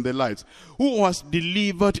saints and the light, who has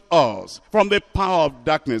delivered us from the power of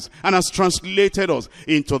darkness and has translated us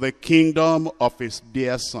into the kingdom of his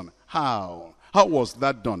dear Son. How? How was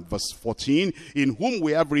that done? Verse 14, in whom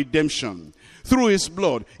we have redemption through his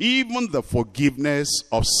blood, even the forgiveness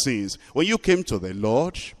of sins. When you came to the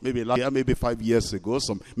Lord, maybe last year, maybe 5 years ago,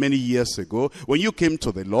 many years ago, when you came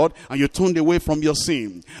to the Lord and you turned away from your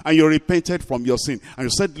sin and you repented from your sin and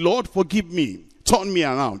you said, Lord, forgive me. Turn me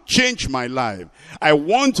around, change my life. I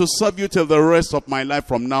want to serve you till the rest of my life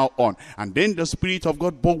from now on. And then the Spirit of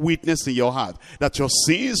God bore witness in your heart that your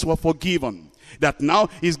sins were forgiven. That now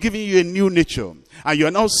he's giving you a new nature. And you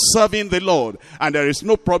are now serving the Lord. And there is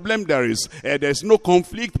no problem, there is no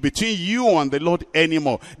conflict between you and the Lord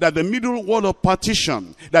anymore. That the middle wall of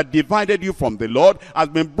partition that divided you from the Lord has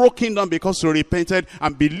been broken down because you repented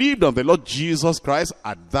and believed on the Lord Jesus Christ.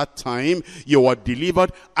 At that time, you were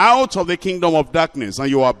delivered out of the kingdom of darkness and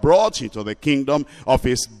you are brought into the kingdom of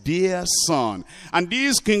his dear Son. And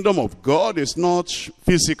this kingdom of God is not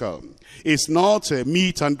physical. It's not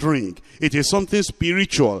meat and drink. It is something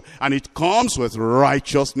spiritual, and it comes with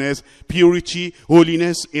righteousness, purity,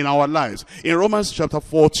 holiness in our lives. In Romans chapter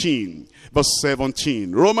 14, verse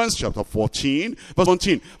 17. Romans chapter 14, verse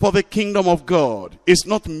 17. For the kingdom of God is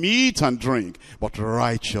not meat and drink, but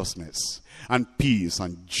righteousness and peace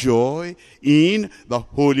and joy in the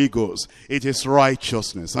Holy Ghost. It is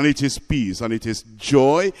righteousness and it is peace and it is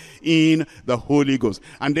joy in the Holy Ghost.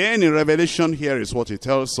 And then in Revelation, here is what it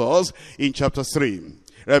tells us in chapter 3.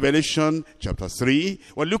 Revelation chapter 3,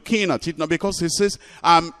 we're looking at it now because it says,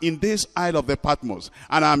 I'm in this isle of the Patmos,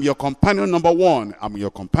 and I'm your companion. Number one, I'm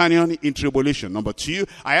your companion in tribulation. Number two,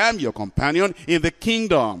 I am your companion in the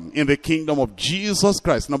kingdom of Jesus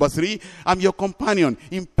Christ. Number three, I'm your companion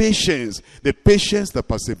in patience, the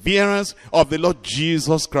perseverance of the Lord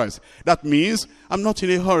Jesus Christ. That means I'm not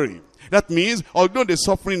in a hurry. That means, although the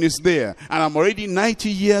suffering is there, and I'm already 90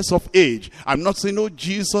 years of age, I'm not saying, oh,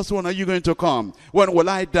 Jesus, when are you going to come? When will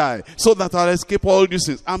I die? So that I'll escape all these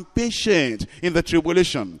things. I'm patient in the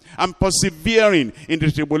tribulation. I'm persevering in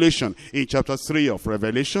the tribulation. In chapter 3 of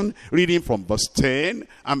Revelation, reading from verse 10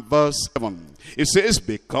 and verse 7, it says,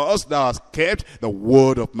 because thou hast kept the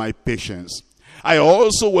word of my patience, I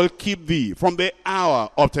also will keep thee from the hour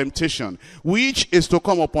of temptation, which is to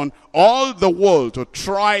come upon all the world to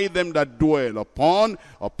try them that dwell upon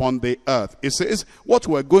the earth. It says, what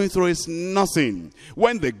we're going through is nothing.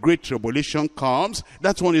 When the great tribulation comes,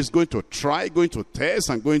 that one is going to try, going to test,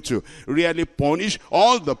 and going to really punish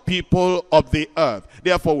all the people of the earth.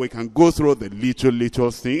 Therefore, we can go through the little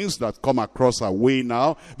things that come across our way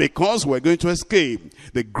now, because we're going to escape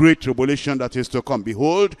the great tribulation that is to come.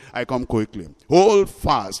 Behold, I come quickly. Hold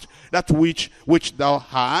fast that which thou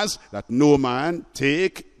hast, that no man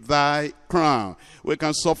take thy crown. We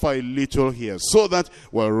can suffer a little here, so that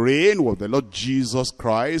we'll reign with the Lord Jesus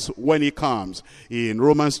Christ when he comes. In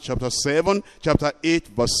Romans chapter 7, chapter 8,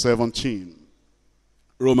 verse 17.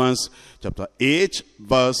 Romans chapter 8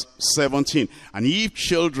 verse 17. And if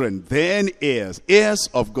children, then heirs, heirs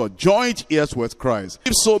of God, joint heirs with Christ,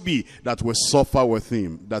 if so be that we suffer with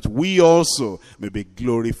him, that we also may be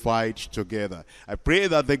glorified together. I pray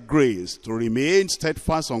that the grace to remain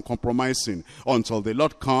steadfast, uncompromising until the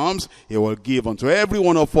Lord comes, he will give unto every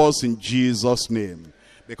one of us in Jesus' name.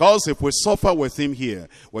 Because if we suffer with him here,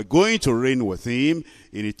 we're going to reign with him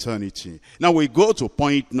in eternity. Now we go to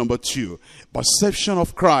point number 2. Perception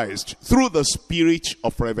of Christ through the spirit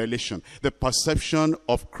of revelation. The perception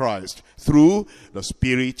of Christ through the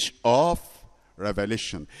spirit of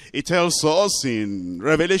revelation. It tells us in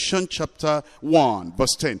Revelation chapter 1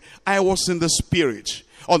 verse 10. I was in the spirit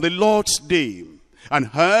on the Lord's day, and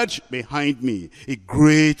heard behind me a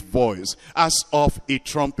great voice as of a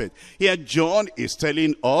trumpet. Here John is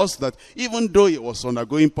telling us that even though he was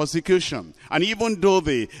undergoing persecution, and even though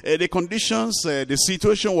the conditions, the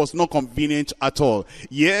situation was not convenient at all,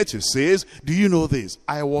 yet he says, do you know this?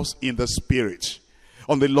 I was in the spirit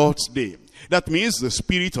on the Lord's day. That means the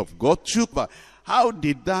Spirit of God took over. How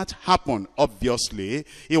did that happen? Obviously,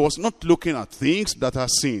 he was not looking at things that are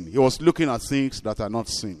seen. He was looking at things that are not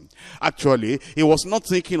seen. Actually, he was not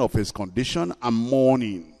thinking of his condition and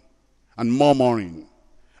mourning and murmuring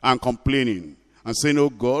and complaining and saying, oh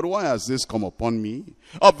God, why has this come upon me?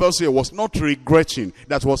 Obviously, he was not regretting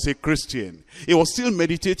that was a Christian. He was still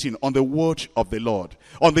meditating on the word of the Lord,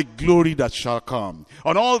 on the glory that shall come,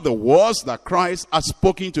 on all the words that Christ had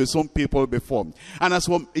spoken to his own people before. And as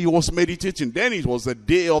he was meditating, then it was the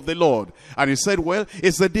day of the Lord. And he said, well,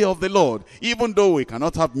 it's the day of the Lord. Even though we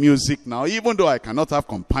cannot have music now, even though I cannot have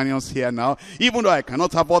companions here now, even though I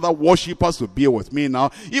cannot have other worshippers to be with me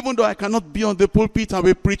now, even though I cannot be on the pulpit and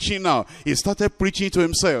be preaching now, he started preaching to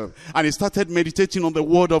himself. And he started meditating on the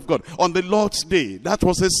word of God. On the Lord's day, that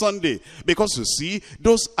was a Sunday. Because you see,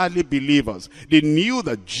 those early believers, they knew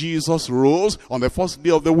that Jesus rose on the first day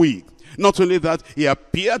of the week. Not only that, he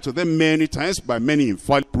appeared to them many times by many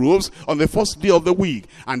infallible proofs on the first day of the week.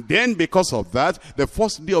 And then because of that, the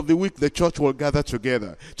first day of the week, the church will gather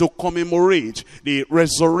together to commemorate the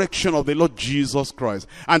resurrection of the Lord Jesus Christ,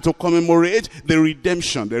 and to commemorate the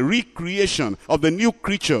redemption, the recreation of the new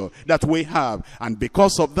creature that we have. And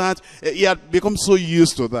because of that, he had become so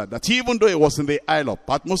used to that even though he was in the Isle of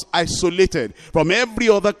Patmos, isolated from every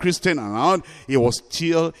other Christian around, he was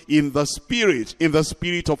still in the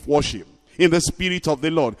spirit of worship, in the spirit of the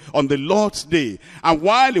Lord, on the Lord's day. And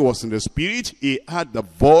while he was in the spirit, he had the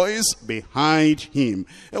voice behind him.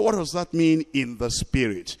 And what does that mean, in the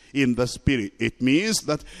spirit? In the spirit, it means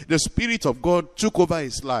that the Spirit of God took over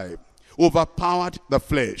his life, overpowered the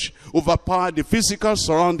flesh, overpowered the physical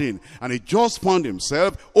surrounding, and he just found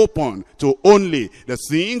himself open to only the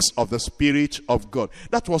things of the Spirit of God.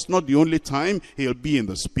 That was not the only time he'll be in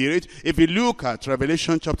the spirit. If you look at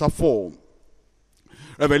Revelation chapter 4,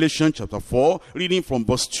 Revelation chapter 4, reading from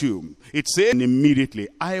verse 2. It says, and immediately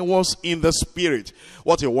I was in the Spirit.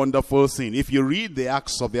 What a wonderful thing. If you read the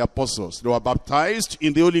Acts of the Apostles, they were baptized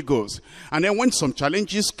in the Holy Ghost. And then when some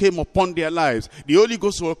challenges came upon their lives, the Holy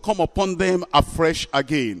Ghost will come upon them afresh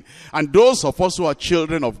again. And those of us who are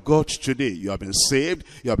children of God today, you have been saved,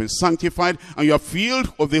 you have been sanctified, and you are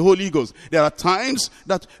filled with the Holy Ghost. There are times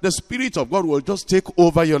that the Spirit of God will just take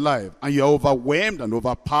over your life, and you are overwhelmed and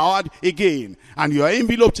overpowered again, and you are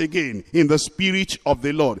enveloped again in the Spirit of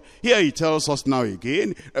the Lord. Here he tells us now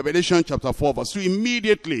again, Revelation chapter 4 verse 2,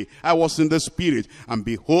 immediately I was in the Spirit, and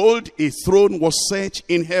behold, a throne was set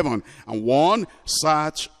in heaven, and one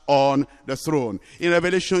sat on the throne. In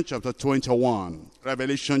Revelation chapter 21,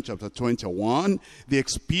 Revelation chapter 21, the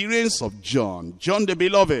experience of John the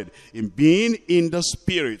beloved, in being in the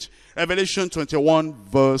Spirit. Revelation 21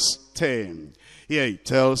 verse 10. Here he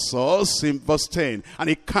tells us in verse 10, and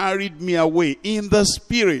he carried me away in the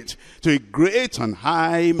Spirit to a great and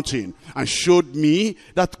high mountain, and showed me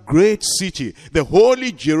that great city, the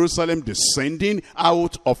holy Jerusalem, descending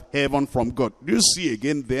out of heaven from God. Do you see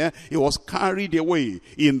again there? He was carried away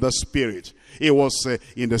in the Spirit. He was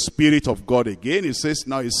in the Spirit of God again. He says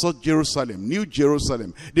now he saw Jerusalem, New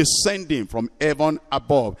Jerusalem, descending from heaven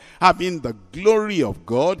above, having the glory of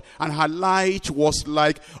God, and her light was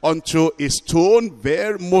like unto a stone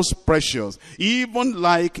very most precious, even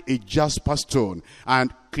like a jasper stone,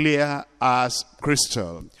 and clear as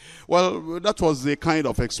crystal. Well, that was the kind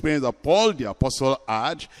of experience that Paul the apostle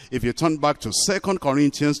had. If you turn back to 2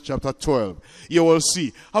 Corinthians chapter 12, you will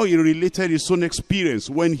see how he related his own experience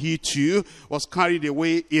when he too was carried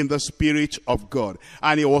away in the Spirit of God.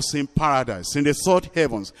 And he was in paradise, in the third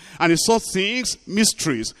heavens. And he saw things,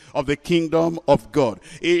 mysteries of the kingdom of God.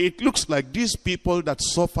 It looks like these people that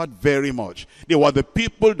suffered very much. They were the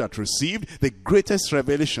people that received the greatest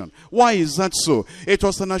revelation. Why is that so? It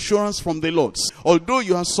was an assurance from the Lord. Although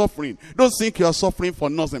you are suffering, don't think you are suffering for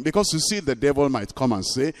nothing. Because you see, the devil might come and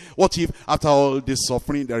say, what if after all this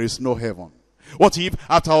suffering there is no heaven? What if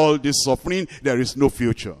after all this suffering there is no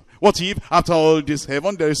future? What if after all this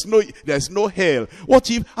heaven there is no hell?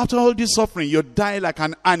 What if after all this suffering you die like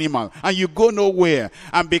an animal and you go nowhere?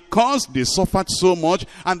 And because they suffered so much,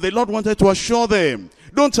 and the Lord wanted to assure them,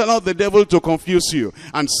 don't allow the devil to confuse you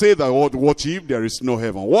and say that, what if there is no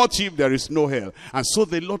heaven? What if there is no hell? And so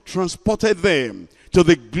the Lord transported them to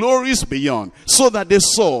the glories beyond, so that they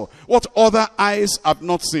saw what other eyes have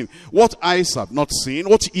not seen, what eyes have not seen,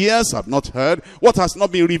 what ears have not heard, what has not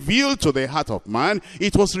been revealed to the heart of man.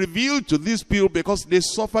 It was revealed to these people because they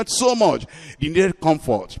suffered so much. They needed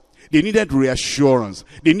comfort. They needed reassurance.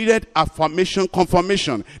 They needed affirmation,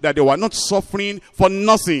 confirmation that they were not suffering for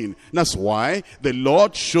nothing. That's why the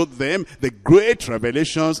Lord showed them the great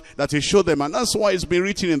revelations that he showed them. And that's why it's been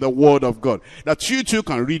written in the word of God, that you too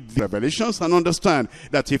can read the revelations and understand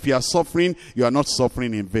that if you are suffering, you are not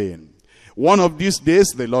suffering in vain. One of these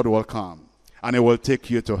days, the Lord will come and he will take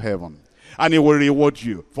you to heaven. And he will reward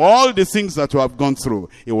you for all the things that you have gone through.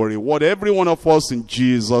 He will reward every one of us in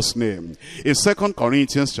Jesus' name. In 2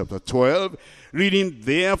 Corinthians chapter 12, reading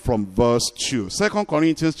there from verse 2. 2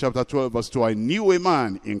 Corinthians chapter 12 verse 2. I knew a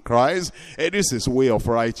man in Christ. This is his way of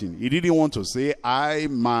writing. He didn't want to say, I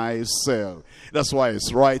myself. That's why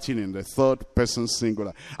he's writing in the third person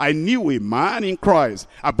singular. I knew a man in Christ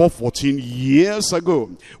about 14 years ago.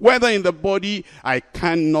 Whether in the body, I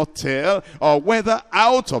cannot tell, or whether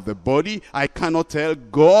out of the body, I cannot tell.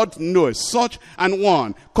 God knows. Such an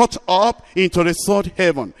one, caught up into the third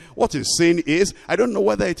heaven. What he's saying is, I don't know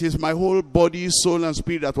whether it is my whole body, soul, and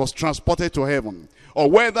spirit that was transported to heaven, or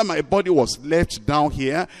whether my body was left down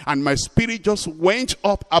here and my spirit just went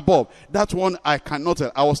up above. That one I cannot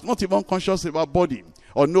tell. I was not even conscious about body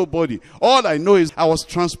or no body. All I know is I was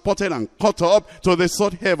transported and caught up to the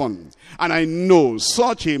third heaven. And I know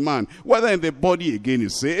such a man, whether in the body again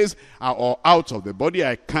it says, or out of the body,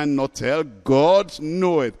 I cannot tell. God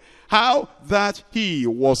knoweth how that he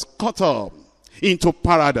was caught up into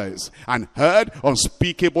paradise and heard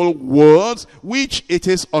unspeakable words which it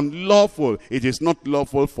is unlawful. It is not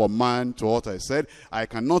lawful for man to utter. I said, I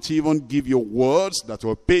cannot even give you words that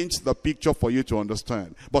will paint the picture for you to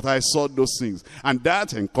understand. But I saw those things, and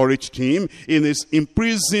that encouraged him in his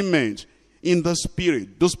imprisonment in the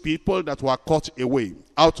spirit. Those people that were caught away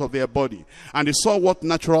out of their body, and they saw what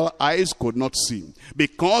natural eyes could not see,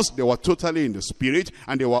 because they were totally in the spirit,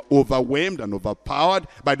 and they were overwhelmed and overpowered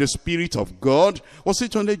by the Spirit of God. Was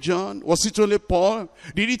it only John? Was it only Paul?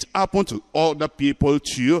 Did it happen to other people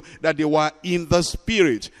too, that they were in the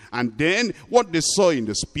spirit, and then what they saw in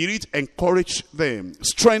the spirit encouraged them,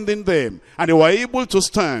 strengthened them, and they were able to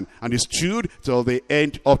stand, and they stood till the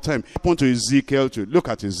end of time? Happened to Ezekiel too. Look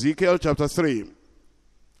at Ezekiel chapter 3.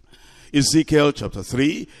 Ezekiel chapter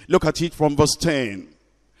 3, look at it from verse 10.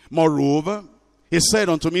 Moreover, he said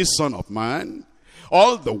unto me, Son of man,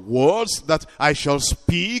 all the words that I shall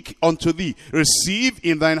speak unto thee, receive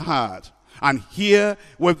in thine heart, and hear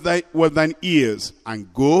with thine ears,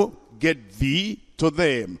 and go get thee to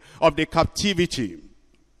them of the captivity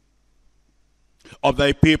of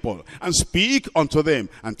thy people, and speak unto them,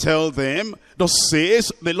 and tell them, thus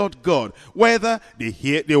says the Lord God, whether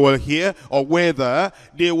they will hear, or whether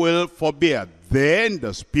they will forbear. Then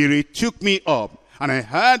the Spirit took me up, and I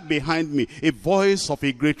heard behind me a voice of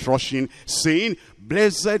a great rushing, saying,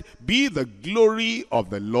 Blessed be the glory of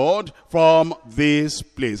the Lord from this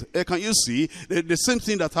place. Can you see the same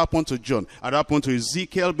thing that happened to John had happened to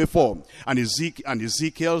Ezekiel before? And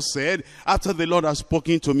Ezekiel said, after the Lord has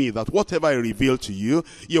spoken to me, that whatever I reveal to you,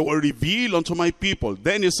 you will reveal unto my people.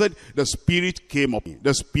 Then he said, the Spirit came up.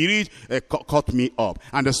 The Spirit caught me up.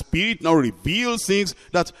 And the Spirit now reveals things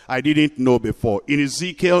that I didn't know before. In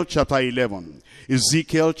Ezekiel chapter 11.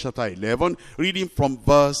 Ezekiel chapter 11, reading from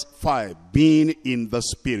verse 5. Being in the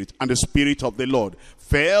Spirit, and the Spirit of the Lord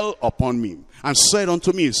fell upon me, and said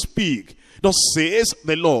unto me, Speak, Thus says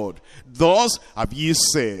the Lord, thus have ye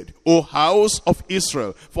said, O house of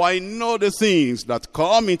Israel, for I know the things that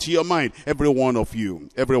come into your mind, every one of you,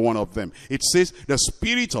 every one of them. It says, the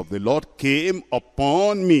Spirit of the Lord came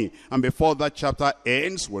upon me. And before that chapter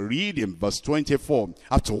ends, we read in verse 24,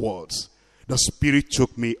 afterwards, the Spirit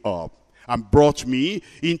took me up and brought me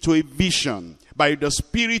into a vision by the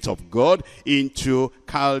Spirit of God into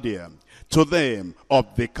Chaldea, to them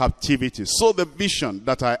of the captivity. So the vision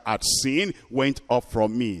that I had seen went up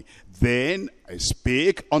from me. Then I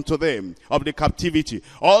spake unto them of the captivity,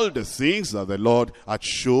 all the things that the Lord had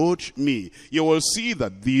showed me. You will see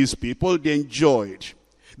that these people, they enjoyed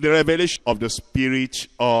the revelation of the Spirit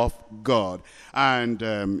of God. And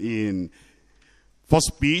in 1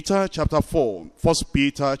 Peter chapter 4,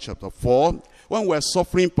 when we're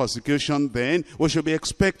suffering persecution, then we should be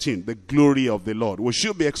expecting the glory of the Lord. We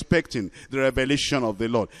should be expecting the revelation of the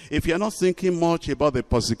Lord. If you're not thinking much about the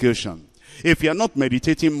persecution, if you're not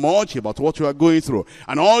meditating much about what you are going through,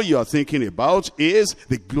 and all you are thinking about is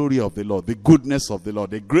the glory of the Lord, the goodness of the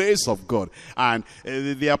Lord, the grace of God, and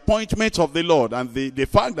the appointment of the Lord, and the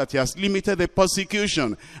fact that he has limited the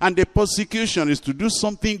persecution, and the persecution is to do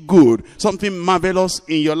something good, something marvelous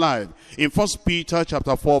in your life. In 1 Peter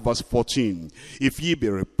chapter 4 verse 14, if ye be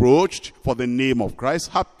reproached for the name of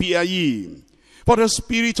Christ, happy are ye, for the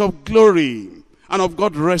Spirit of glory and of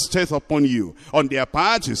God resteth upon you. On their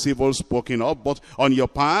part is evil spoken of, but on your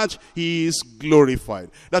part he is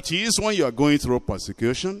glorified. That is, when you are going through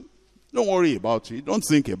persecution, don't worry about it. Don't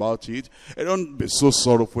think about it. Don't be so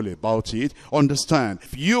sorrowful about it. Understand,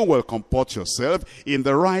 if you will comport yourself in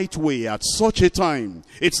the right way at such a time,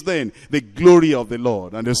 it's then the glory of the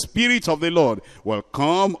Lord and the Spirit of the Lord will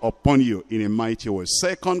come upon you in a mighty way.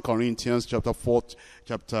 2 Corinthians chapter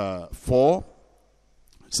 4.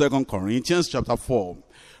 2 Corinthians chapter 4,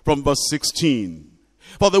 from verse 16.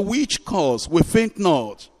 For the which cause we faint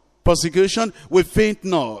not. Persecution, we faint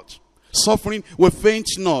not. Suffering, we faint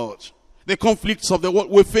not. The conflicts of the world,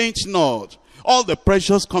 we faint not. All the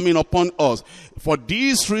pressures coming upon us. For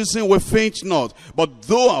this reason we faint not. But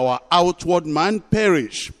though our outward man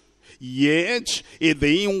perish, yet if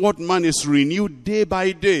the inward man is renewed day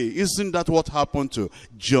by day. Isn't that what happened to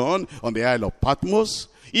John on the Isle of Patmos?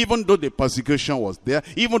 Even though the persecution was there,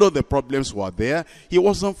 even though the problems were there, he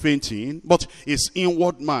wasn't fainting, but his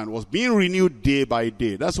inward man was being renewed day by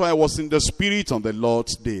day. That's why I was in the Spirit on the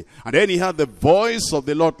Lord's day. And then he had the voice of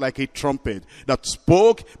the Lord like a trumpet that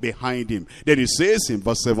spoke behind him. Then he says in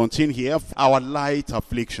verse 17 here, our light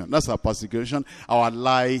affliction. That's our persecution, our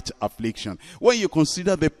light affliction. When you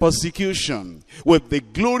consider the persecution with the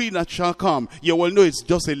glory that shall come, you will know it's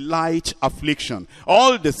just a light affliction.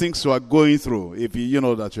 All the things you are going through, if you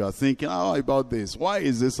know that you are thinking, how about this? Why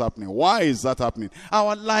is this happening? Why is that happening?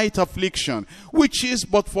 Our light affliction, which is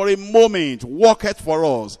but for a moment, worketh for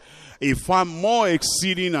us a far more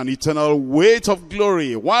exceeding and eternal weight of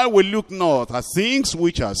glory, while we look not at things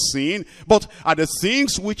which are seen, but at the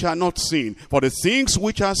things which are not seen. For the things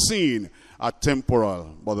which are seen are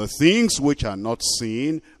temporal, but the things which are not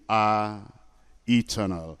seen are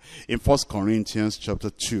eternal. In 1 Corinthians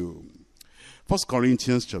chapter 2, 1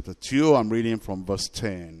 Corinthians chapter 2, I'm reading from verse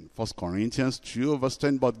 10. 1 Corinthians 2 verse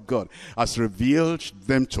 10, but God has revealed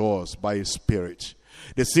them to us by his Spirit.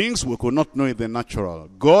 The things we could not know in the natural,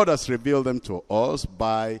 God has revealed them to us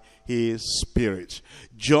by his Spirit.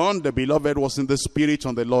 John, the beloved, was in the Spirit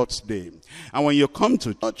on the Lord's day. And when you come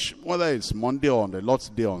to church, whether it's Monday or on the Lord's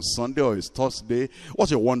day, on Sunday or it's Thursday,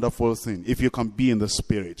 what a wonderful thing if you can be in the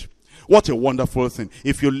Spirit. What a wonderful thing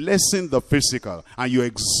if you lessen the physical and you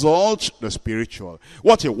exalt the spiritual.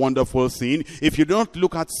 What a wonderful thing if you don't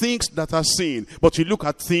look at things that are seen, but you look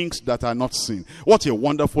at things that are not seen. What a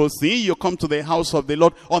wonderful thing you come to the house of the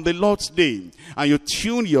Lord on the Lord's day and you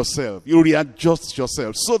tune yourself, you readjust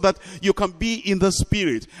yourself so that you can be in the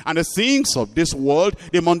Spirit. And the things of this world,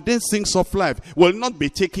 the mundane things of life, will not be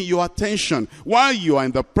taking your attention while you are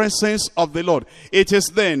in the presence of the Lord. It is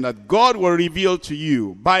then that God will reveal to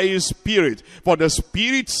you by his Spirit. For the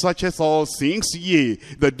Spirit searcheth all things, yea,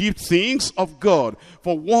 the deep things of God.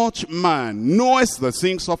 For what man knoweth the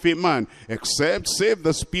things of a man, except save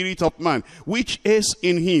the spirit of man, which is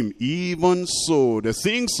in him? Even so, the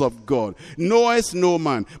things of God knoweth no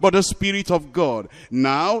man, but the Spirit of God.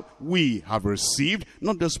 Now we have received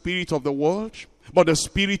not the spirit of the world, but the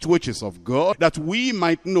Spirit which is of God, that we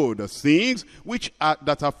might know the things which are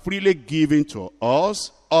freely given to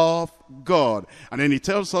us of God. And then he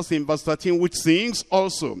tells us in verse 13, which things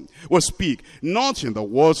also will speak, not in the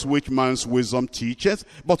words which man's wisdom teacheth,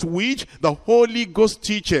 but which the Holy Ghost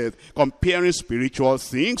teacheth, comparing spiritual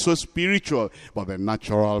things with spiritual. But the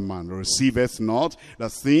natural man receiveth not the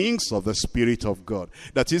things of the Spirit of God.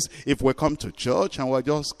 That is, if we come to church and we're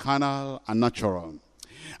just carnal and natural,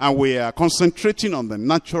 and we are concentrating on the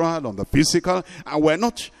natural, on the physical, and we're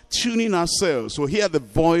not tuning ourselves to hear the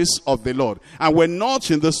voice of the Lord, and we're not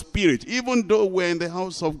in the Spirit, even though we're in the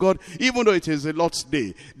house of God, even though it is the Lord's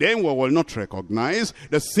day, then we will not recognize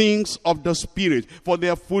the things of the Spirit, for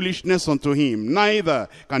their foolishness unto him. Neither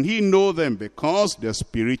can he know them, because they're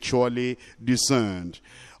spiritually discerned.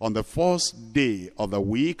 On the first day of the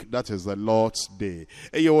week, that is the Lord's day.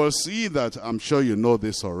 And you will see that, I'm sure you know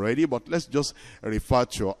this already, but let's just refer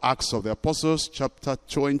to Acts of the Apostles, chapter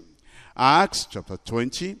 20. Acts chapter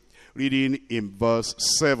 20, reading in verse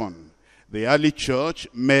 7. The early church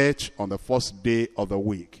met on the first day of the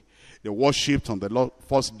week. They worshipped on the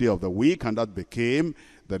first day of the week, and that became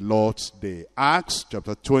the Lord's day. Acts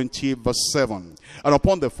chapter 20 verse 7. And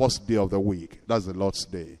upon the first day of the week, that's the Lord's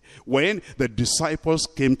day, when the disciples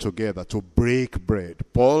came together to break bread,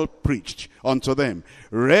 Paul preached unto them,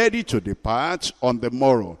 ready to depart on the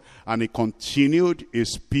morrow. And he continued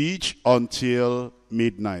his speech until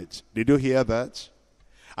midnight. Did you hear that?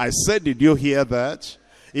 I said, did you hear that?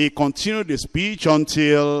 He continued his speech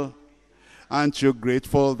until... Aren't you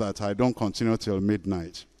grateful that I don't continue till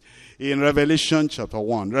midnight? In Revelation chapter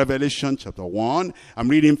 1, I'm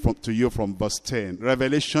reading to you from verse 10.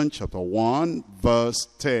 Revelation chapter 1, verse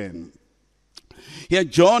 10. Here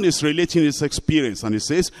John is relating his experience, and he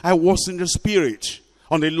says, I was in the Spirit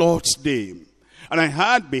on the Lord's day, and I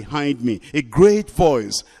heard behind me a great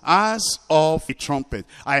voice as of a trumpet.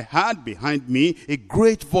 I heard behind me a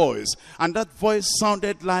great voice, and that voice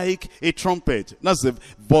sounded like a trumpet. That's the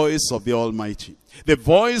voice of the Almighty. The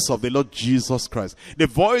voice of the Lord Jesus Christ. The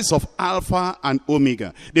voice of Alpha and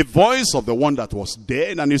Omega. The voice of the one that was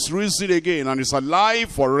dead and is risen again and is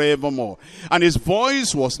alive forevermore. And his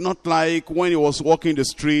voice was not like when he was walking the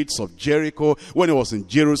streets of Jericho, when he was in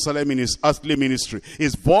Jerusalem in his earthly ministry.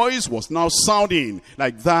 His voice was now sounding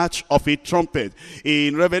like that of a trumpet.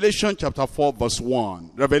 In Revelation chapter 4 verse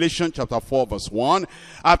 1. Revelation chapter 4 verse 1.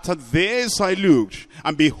 After this I looked,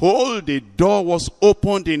 and behold, a door was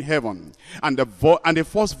opened in heaven. And the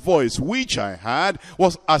first voice which I heard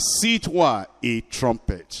was as it were a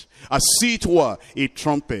trumpet. As it were a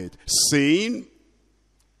trumpet, saying,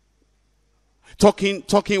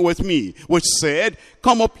 talking with me, which said,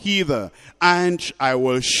 come up hither, and I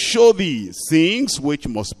will show thee things which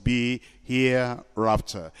must be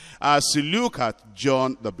hereafter. As you look at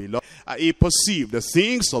John the Beloved, he perceived the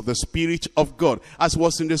things of the Spirit of God, as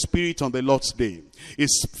was in the Spirit on the Lord's day.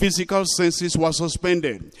 His physical senses were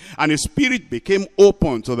suspended, and his spirit became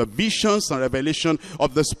open to the visions and revelation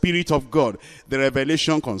of the Spirit of God. The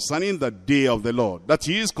revelation concerning the day of the Lord, that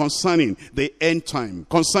is, concerning the end time,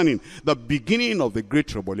 concerning the beginning of the great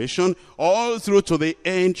tribulation, all through to the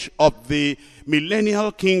end of the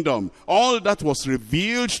millennial kingdom. All that was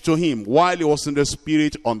revealed to him while he was in the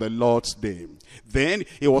Spirit on the Lord's day. Then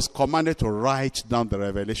he was commanded to write down the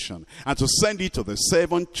revelation and to send it to the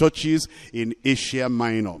 7 churches in Asia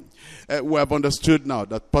Minor. We have understood now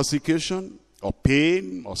that persecution or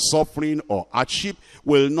pain or suffering or hardship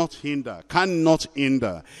will not hinder, cannot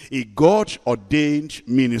hinder a God-ordained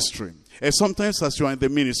ministry. Sometimes as you are in the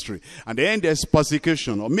ministry, and then there's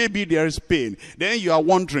persecution, or maybe there is pain, then you are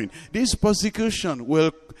wondering, this persecution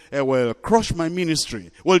will crush my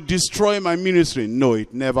ministry, will destroy my ministry. No,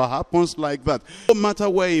 it never happens like that. No matter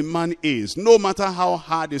where a man is, no matter how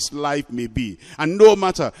hard his life may be, and no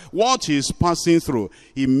matter what he is passing through,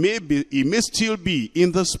 he may still be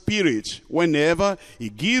in the Spirit whenever he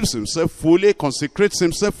gives himself fully, consecrates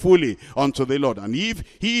himself fully unto the Lord. And if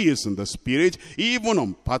he is in the Spirit, even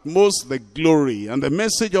on Patmos, the glory and the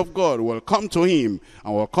message of God will come to him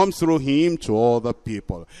and will come through him to other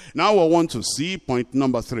people. Now I want to see point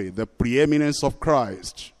number 3. The preeminence of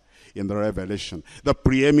Christ in the revelation. The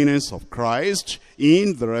preeminence of Christ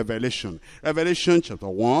in the revelation. Revelation chapter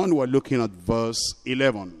 1, we're looking at verse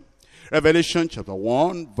 11. Revelation chapter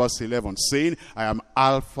 1, verse 11, saying, I am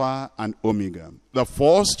Alpha and Omega, the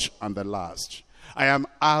first and the last. I am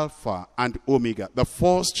Alpha and Omega, the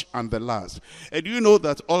first and the last. And you know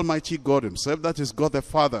that Almighty God himself, that is God the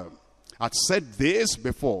Father, had said this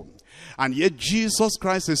before. And yet Jesus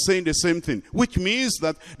Christ is saying the same thing, which means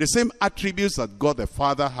that the same attributes that God the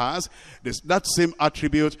Father has, that same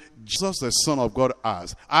attribute Jesus the Son of God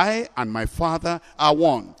has. I and my Father are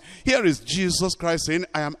one. Here is Jesus Christ saying,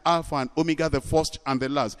 I am Alpha and Omega, the first and the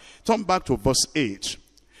last. Turn back to verse 8.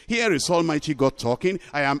 Here is Almighty God talking.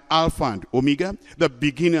 I am Alpha and Omega, the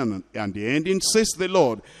beginning and the ending, says the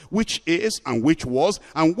Lord, which is and which was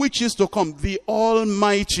and which is to come, the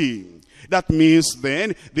Almighty. That means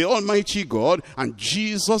then the Almighty God and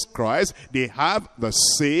Jesus Christ, they have the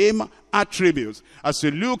same attributes. As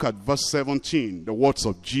you look at verse 17, the words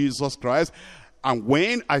of Jesus Christ, and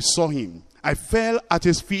when I saw him, I fell at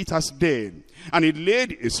his feet as dead. And he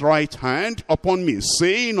laid his right hand upon me,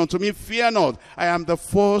 saying unto me, fear not, I am the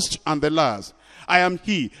first and the last. I am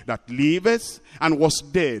he that liveth and was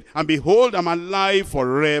dead, and behold, I am alive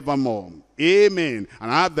forevermore. Amen.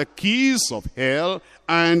 And I have the keys of hell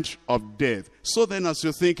and of death. So then, as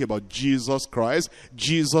you think about Jesus Christ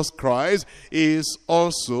is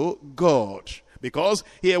also God. Because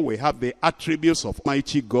here we have the attributes of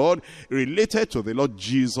mighty God related to the Lord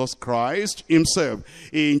Jesus Christ himself.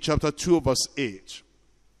 In chapter 2 verse 8.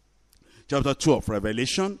 Chapter 2 of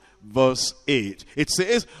Revelation verse 8. It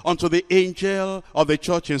says, unto the angel of the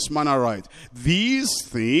church in Smyrna write, these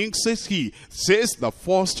things says he, says the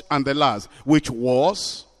first and the last, which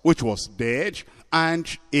was dead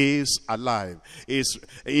and is alive. Is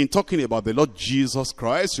in talking about the Lord Jesus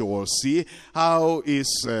Christ, you will see how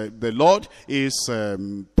the Lord is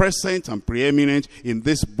present and preeminent in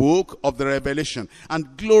this book of the Revelation.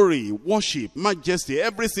 And glory, worship, majesty,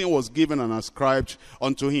 everything was given and ascribed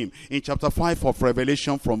unto him. In chapter 5 of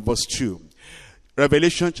Revelation from verse 2.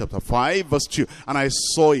 Revelation chapter 5 verse 2. And I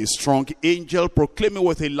saw a strong angel proclaiming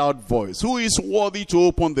with a loud voice, who is worthy to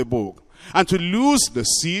open the book and to loose the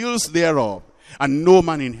seals thereof? And no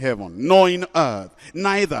man in heaven, nor in earth,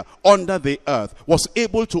 neither under the earth, was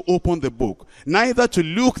able to open the book, neither to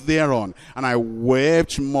look thereon. And I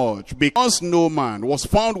wept much, because no man was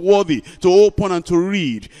found worthy to open and to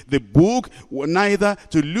read the book, neither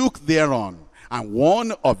to look thereon. And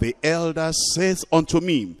one of the elders says unto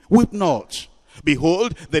me, weep not.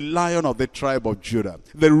 Behold, the Lion of the tribe of Judah,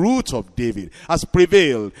 the root of David, has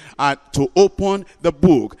prevailed to open the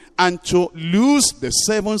book and to loose the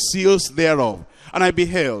seven seals thereof. And I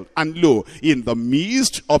beheld, and lo, in the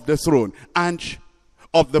midst of the throne and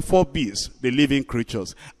of the four beasts, the living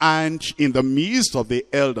creatures, and in the midst of the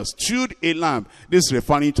elders stood a lamb. This is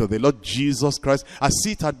referring to the Lord Jesus Christ, as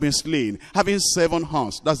it had been slain, having 7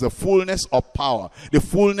 horns. That's the fullness of power, the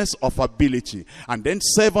fullness of ability. And then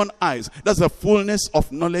 7 eyes. That's the fullness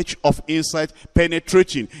of knowledge, of insight,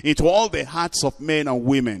 penetrating into all the hearts of men and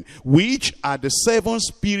women, which are the 7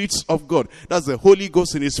 spirits of God. That's the Holy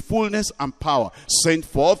Ghost in his fullness and power, sent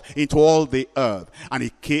forth into all the earth. And he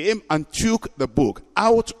came and took the book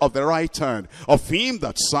out of the right hand of him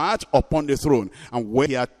that sat upon the throne. And when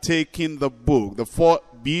he had taken the book, the 4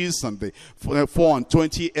 beasts and the 24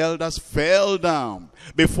 elders fell down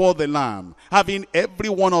before the Lamb, having every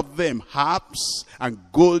one of them harps and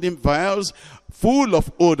golden vials full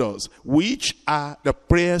of odors, which are the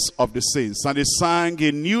prayers of the saints. And they sang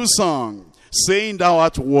a new song, saying, thou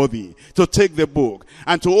art worthy to take the book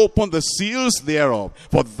and to open the seals thereof,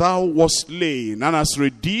 for thou wast slain and hast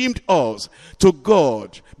redeemed us to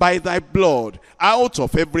God by thy blood out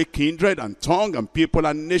of every kindred and tongue and people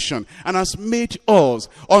and nation, and hast made us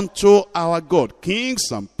unto our God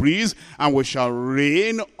kings and priests, and we shall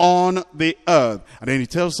reign on the earth. And then he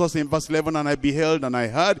tells us in verse 11, and I beheld and I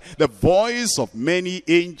heard the voice of many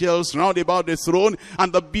angels round about the throne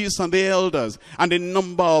and the beasts and the elders, and the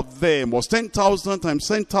number of them was 10,000 times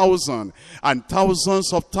 10,000 and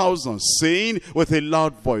thousands of thousands, saying with a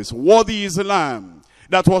loud voice, worthy is the Lamb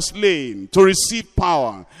that was slain to receive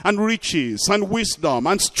power and riches and wisdom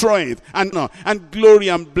and strength and glory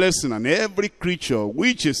and blessing, and every creature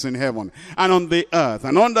which is in heaven and on the earth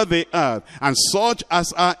and under the earth, and such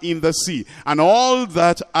as are in the sea, and all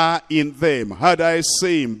that are in them, heard I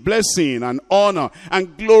saying, blessing and honor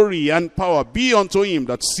and glory and power be unto him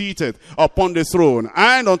that sitteth upon the throne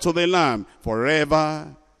and unto the Lamb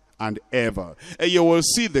forever and ever. And you will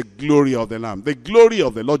see the glory of the Lamb, the glory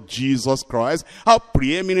of the Lord Jesus Christ, how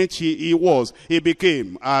preeminent he was. He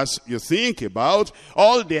became, as you think about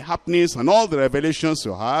all the happenings and all the revelations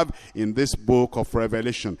you have in this book of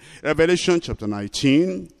Revelation. Revelation chapter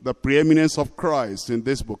 19, the preeminence of Christ in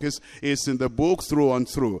this book is in the book through and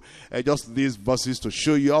through. Just these verses to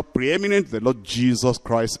show you how preeminent the Lord Jesus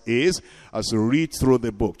Christ is as you read through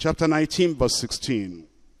the book. Chapter 19 verse 16.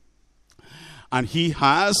 And he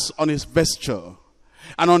has on his vesture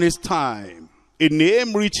and on his thigh a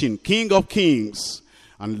name written, King of Kings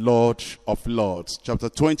and Lord of Lords. Chapter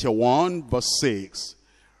 21 verse 6.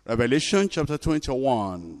 Revelation chapter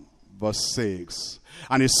 21 verse 6.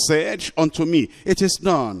 And he said unto me, it is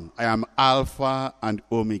done. I am Alpha and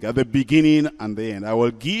Omega, the beginning and the end. I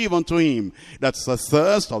will give unto him that's the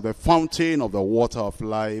thirst of the fountain of the water of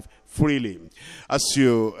life freely. As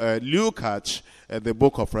you look at the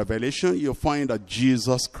book of Revelation, you find that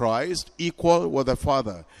Jesus Christ equal with the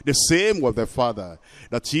Father, the same with the Father.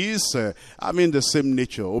 That is, having the same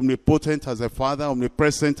nature, omnipotent as the Father,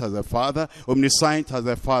 omnipresent as the Father, omniscient as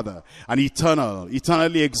the Father, and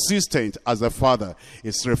eternally existent as the Father.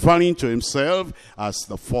 Is referring to himself as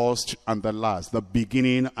the first and the last, the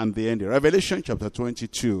beginning and the end. Revelation chapter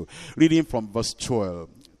 22, reading from verse 12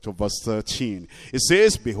 to verse 13. It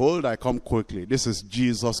says, behold, I come quickly. This is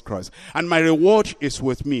Jesus Christ. And my reward is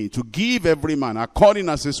with me, to give every man according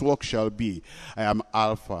as his work shall be. I am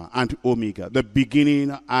Alpha and Omega, the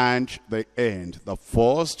beginning and the end, the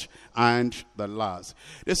first and the last.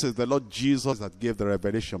 This is the Lord Jesus that gave the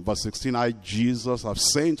revelation. Verse 16, I, Jesus, have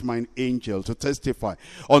sent mine angel to testify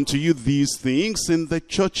unto you these things in the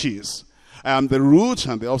churches. I am the root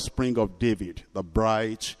and the offspring of David, the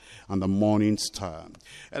bright and the morning star.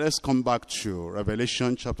 And let's come back to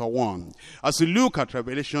Revelation chapter 1. As you look at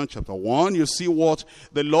Revelation chapter 1, you see what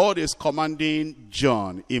the Lord is commanding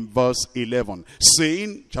John in verse 11.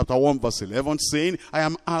 Saying, chapter 1 verse 11, saying, I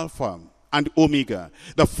am Alpha and Omega,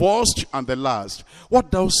 the first and the last.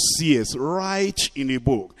 What thou seest, write in a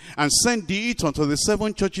book, and send it unto the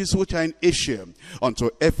 7 churches which are in Asia, unto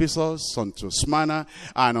Ephesus, unto Smyrna,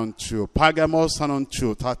 and unto Pergamos, and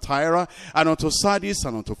unto Thyatira, and unto Sardis,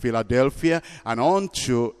 and unto Philadelphia, and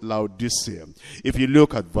unto Laodicea. If you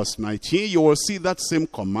look at verse 19, you will see that same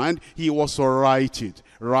command. He was to write it.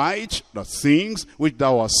 Write the things which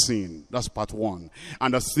thou hast seen. That's part 1.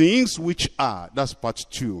 And the things which are. That's part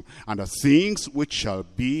 2. And the things which shall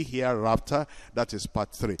be hereafter. That is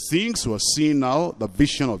part 3. Things we are seeing now, the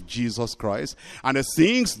vision of Jesus Christ. And the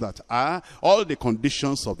things that are, all the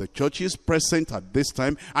conditions of the churches present at this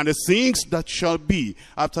time. And the things that shall be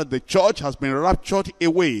after the church has been raptured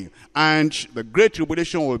away. And the great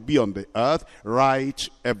tribulation will be on the earth. Write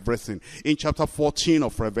everything. In chapter 14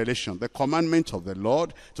 of Revelation, the commandment of the Lord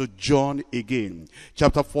to John again.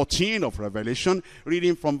 Chapter 14 of Revelation,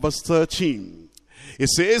 reading from verse 13. It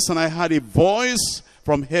says, and I heard a voice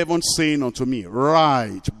from heaven saying unto me,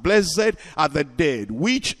 write, blessed are the dead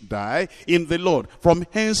which die in the Lord from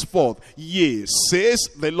henceforth, yea, says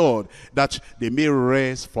the Lord, that they may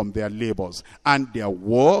rest from their labors, and their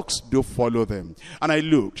works do follow them. And I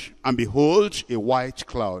looked, and behold, a white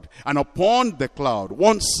cloud, and upon the cloud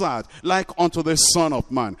one sat like unto the Son of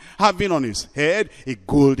Man, having on his head a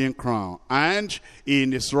golden crown, and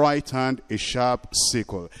in his right hand a sharp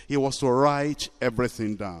sickle. He was to write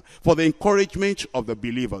everything down for the encouragement of the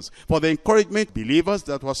believers. For the encouragement believers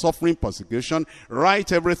that were suffering persecution,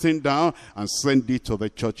 write everything down and send it to the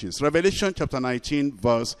churches. Revelation chapter 19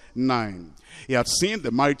 verse 9. He had seen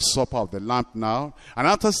the marriage supper of the Lamb now, and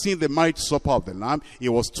after seeing the marriage supper of the Lamb, he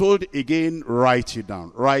was told again, write it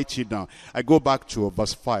down, write it down. I go back to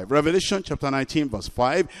verse 5. Revelation chapter 19 verse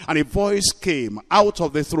 5, and a voice came out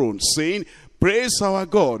of the throne saying, praise our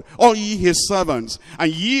God, all ye his servants,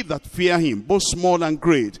 and ye that fear him, both small and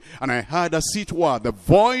great. And I heard as it were the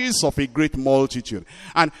voice of a great multitude,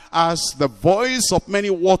 and as the voice of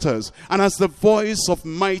many waters, and as the voice of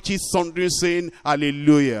mighty thundering, saying,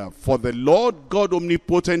 Hallelujah, for the Lord God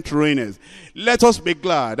omnipotent reigneth. Let us be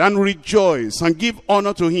glad and rejoice and give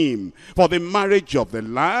honor to him, for the marriage of the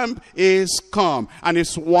Lamb is come, and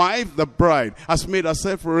his wife, the bride, has made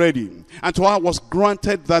herself ready. And to her was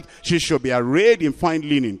granted that she should be arrayed in fine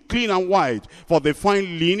linen, clean and white, for the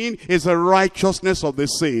fine linen is the righteousness of the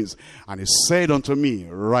saints. And he said unto me,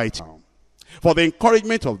 write it. For the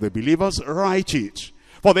encouragement of the believers, write it.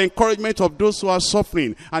 For the encouragement of those who are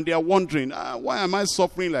suffering, and they are wondering, why am I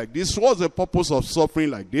suffering like this? What's the purpose of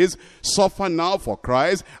suffering like this? Suffer now for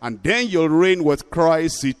Christ, and then you'll reign with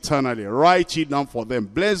Christ eternally. Write it down for them.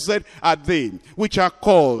 Blessed are they which are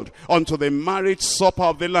called unto the marriage supper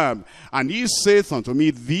of the Lamb. And he saith unto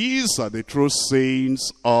me, these are the true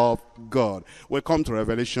saints of God. We come to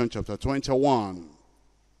Revelation chapter 21.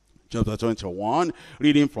 Chapter 21,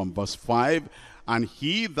 reading from verse 5. And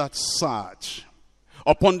he that sat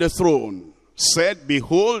upon the throne said,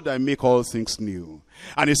 behold, I make all things new.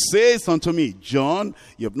 And he says unto me, John,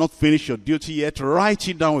 you have not finished your duty yet. Write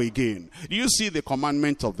it down again. Do you see the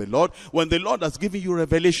commandment of the Lord? When the Lord has given you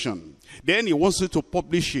revelation, Then he wants you to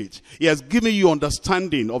publish it. He has given you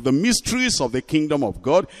understanding of the mysteries of the kingdom of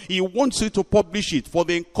God. He wants you to publish it for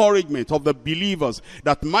the encouragement of the believers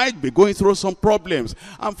that might be going through some problems,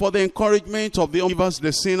 and for the encouragement of the unbelievers,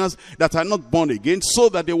 the sinners that are not born again, so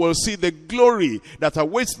that they will see the glory that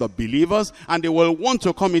awaits the believers, and they will want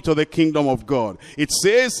to come into the kingdom of God. It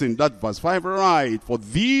says in that verse 5, right, for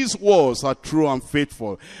these words are true and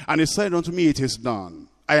faithful. And he said unto me, it is done.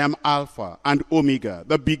 I am Alpha and Omega,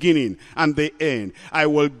 the beginning and the end. I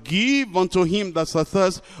will give unto him that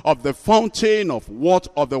thirsts of the fountain of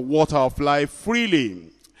the water of life freely.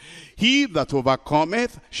 He that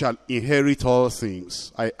overcometh shall inherit all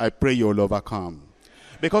things. I pray you will overcome.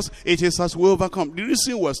 Because it is as we overcome. The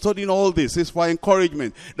reason we're studying all this is for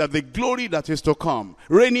encouragement, that the glory that is to come,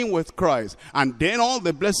 reigning with Christ, and then all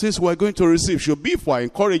the blessings we're going to receive should be for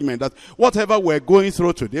encouragement, that whatever we're going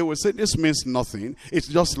through today, we'll say this means nothing. It's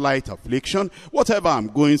just light affliction. Whatever I'm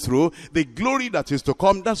going through, the glory that is to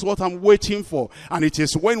come, that's what I'm waiting for. And it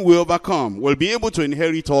is when we overcome, we'll be able to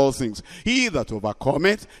inherit all things. He that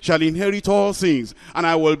overcometh shall inherit all things, and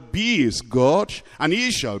I will be his God, and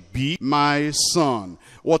he shall be my son.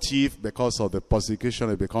 What if, because of the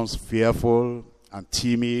persecution, he becomes fearful and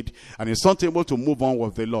timid, and he's not able to move on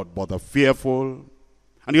with the Lord? But the fearful,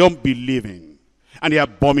 and the unbelieving, and the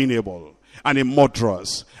abominable, and the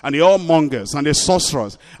murderers, and the whoremongers, and the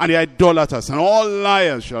sorcerers, and the idolaters, and all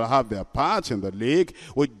liars shall have their part in the lake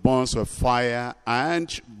which burns with fire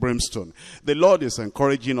and brimstone. The Lord is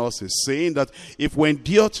encouraging us, is saying that if we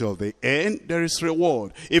endure till the end, there is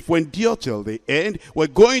reward. If we endure till the end, we're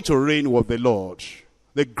going to reign with the Lord.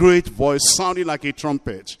 The great voice sounding like a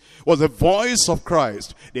trumpet was the voice of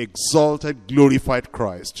Christ, the exalted, glorified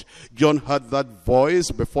Christ. John heard that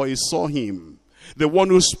voice before he saw him. The one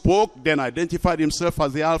who spoke then identified himself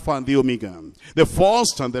as the Alpha and the Omega, the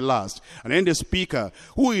first and the last. And then the speaker,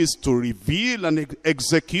 who is to reveal and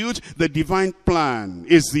execute the divine plan,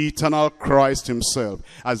 is the eternal Christ himself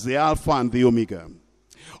as the Alpha and the Omega.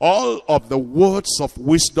 All of the words of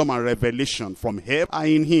wisdom and revelation from heaven are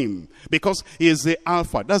in him, because he is the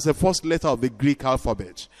Alpha. That's the first letter of the Greek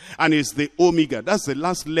alphabet. And is the Omega. That's the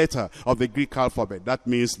last letter of the Greek alphabet. That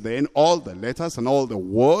means then all the letters and all the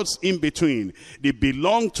words in between, they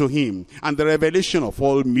belong to him. And the revelation of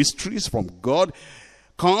all mysteries from God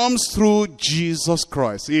comes through Jesus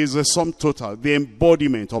Christ. He is the sum total, the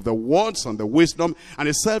embodiment of the words and the wisdom and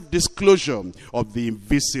the self-disclosure of the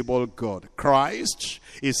invisible God. Christ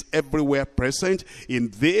is everywhere present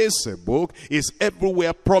in this book, is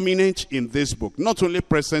everywhere prominent in this book. Not only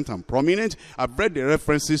present and prominent, I've read the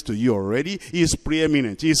references to you already. He is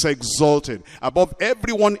preeminent, he is exalted above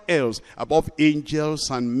everyone else, above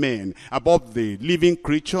angels and men, above the living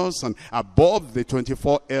creatures and above the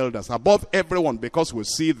 24 elders, above everyone, because we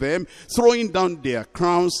see them throwing down their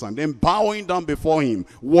crowns and then bowing down before him,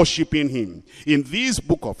 worshiping him. In this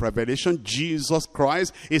book of Revelation, Jesus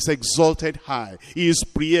Christ is exalted high. He is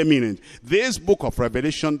preeminent. This book of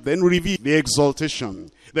Revelation then reveals the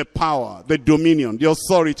exaltation, the power, the dominion, the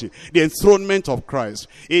authority, the enthronement of Christ.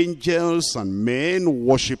 Angels and men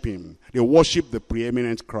worship him. They worship the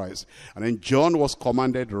preeminent Christ. And then John was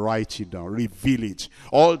commanded, write it down, reveal it.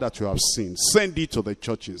 All that you have seen, send it to the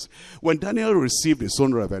churches. When Daniel received his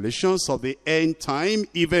own revelations of the end time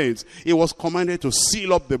events, he was commanded to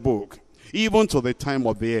seal up the book, even to the time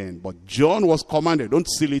of the end. But John was commanded, don't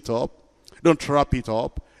seal it up, don't wrap it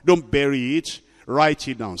up, don't bury it, write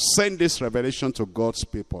it down. Send this revelation to God's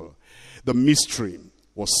people. The mystery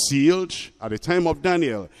was sealed at the time of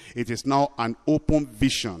Daniel. It is now an open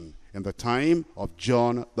vision in the time of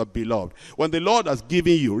John the Beloved. When the Lord has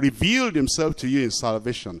given you, revealed himself to you in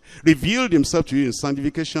salvation, revealed himself to you in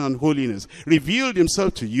sanctification and holiness, revealed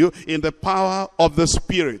himself to you in the power of the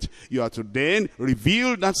Spirit, you are to then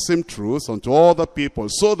reveal that same truth unto other people,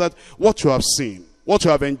 so that what you have seen, what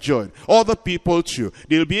you have enjoyed, other people too,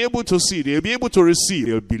 they'll be able to see, they'll be able to receive,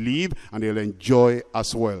 they'll believe, and they'll enjoy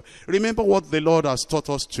as well. Remember what the Lord has taught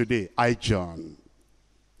us today. I, John,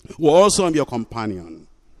 who also am your companion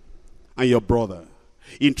and your brother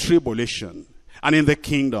in tribulation and in the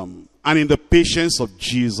kingdom and in the patience of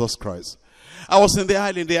Jesus Christ. I was in the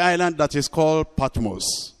island that is called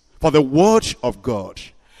Patmos, for the word of God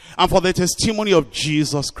and for the testimony of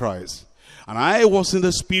Jesus Christ. And I was in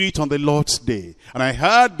the Spirit on the Lord's day, and I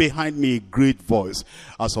heard behind me a great voice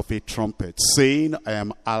as of a trumpet, saying, I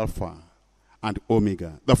am Alpha and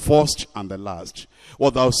Omega, the first and the last.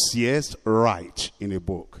 What thou seest, write in a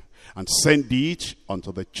book, and send it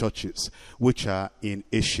unto the churches which are in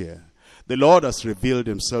Asia, The Lord has revealed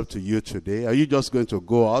himself to you today. Are you just going to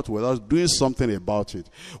go out without doing something about it?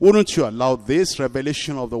 Wouldn't you allow this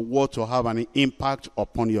revelation of the word to have an impact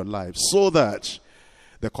upon your life, so that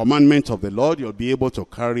the commandment of the Lord you'll be able to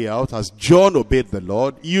carry out as John obeyed the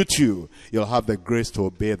Lord? You too, you'll have the grace to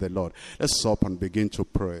obey the Lord. Let's stop and begin to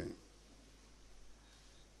pray.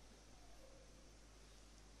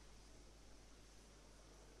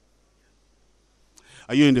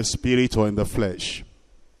 Are you in the spirit or in the flesh?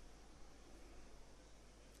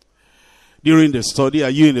 During the study, are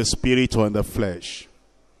you in the spirit or in the flesh?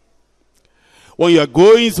 When you are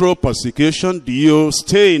going through persecution, do you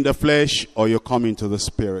stay in the flesh or you come into the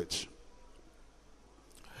spirit?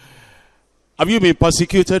 Have you been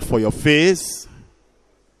persecuted for your faith?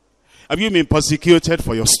 Have you been persecuted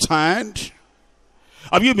for your stand?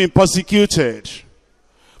 Have you been persecuted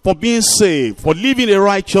for being saved, for living a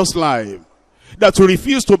righteous life? That you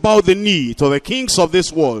refuse to bow the knee to the kings of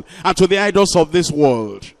this world and to the idols of this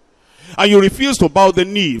world. And you refuse to bow the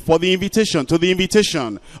knee for the invitation, to the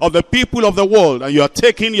invitation of the people of the world, and you are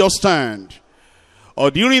taking your stand.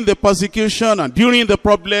 Or during the persecution and during the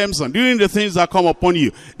problems and during the things that come upon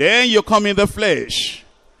you, then you come in the flesh.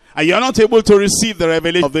 And you are not able to receive the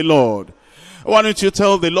revelation of the Lord. Why don't you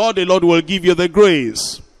tell the Lord will give you the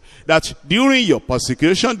grace, that during your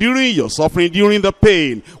persecution, during your suffering, during the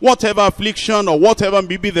pain, whatever affliction or whatever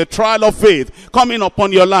may be the trial of faith coming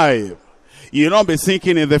upon your life, you'll not be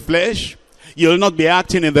thinking in the flesh, you'll not be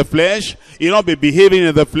acting in the flesh, you'll not be behaving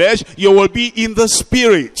in the flesh, you will be in the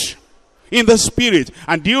spirit. In the spirit.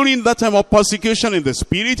 And during that time of persecution in the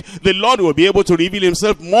spirit, the Lord will be able to reveal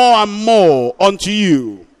himself more and more unto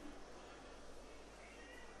you.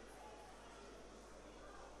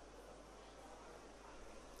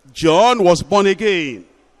 John was born again.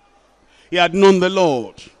 He had known the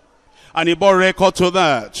Lord, and he bore record to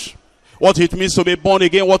that. What it means to be born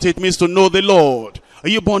again, what it means to know the Lord. Are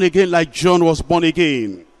you born again like John was born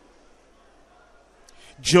again?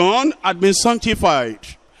 John had been sanctified.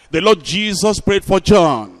 The Lord Jesus prayed for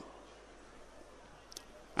John,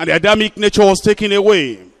 and the Adamic nature was taken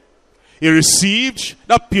away. He received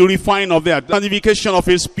that purifying of the sanctification of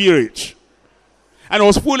his spirit, and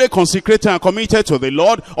was fully consecrated and committed to the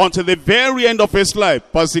Lord until the very end of his life.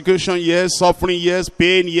 Persecution, yes. Suffering, yes.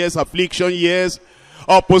 Pain, yes. Affliction, yes.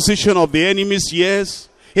 Opposition of the enemies, yes.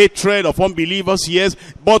 Hatred of unbelievers, yes.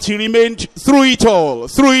 But he remained through it all.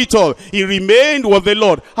 Through it all. He remained with the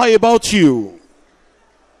Lord. How about you?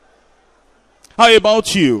 How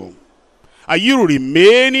about you? Are you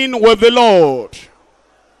remaining with the Lord?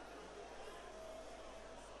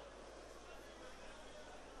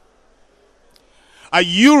 Are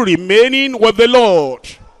you remaining with the Lord?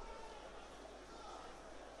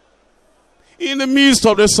 In the midst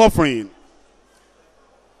of the suffering.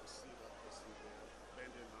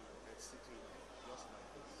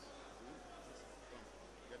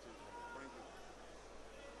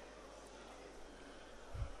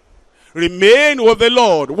 Remain with the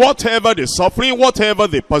Lord. Whatever the suffering, whatever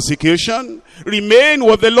the persecution, remain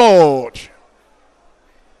with the Lord.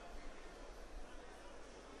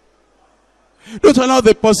 Don't allow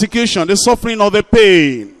the persecution, the suffering, or the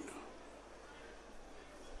pain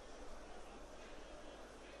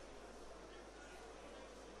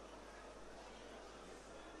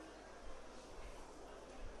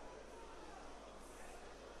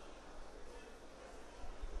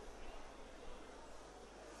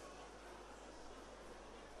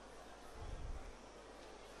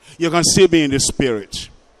you can still be in the spirit.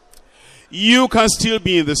 You can still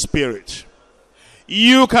be in the spirit.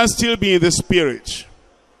 You can still be in the spirit.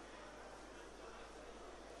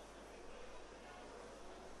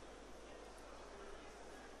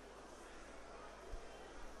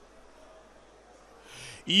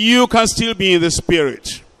 You can still be in the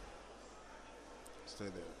spirit. Stay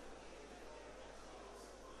there.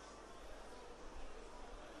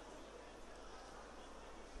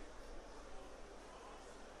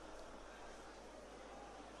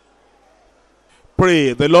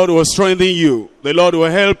 Pray. The Lord will strengthen you. The Lord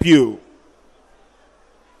will help you.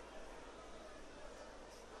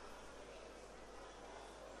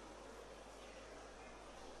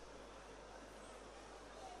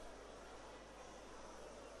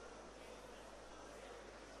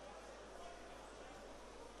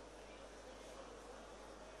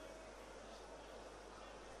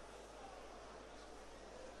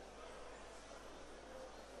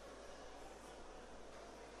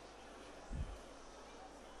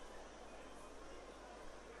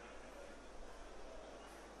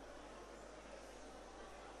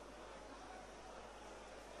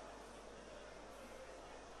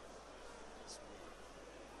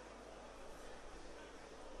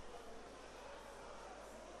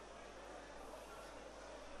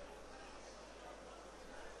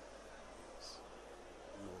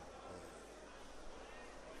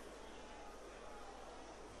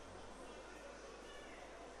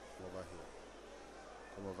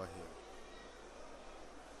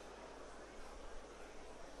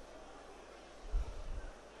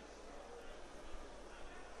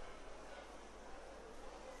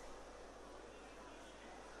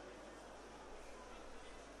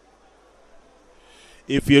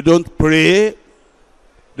 If you don't pray,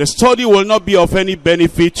 the study will not be of any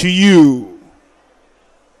benefit to you.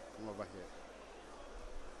 Come over here.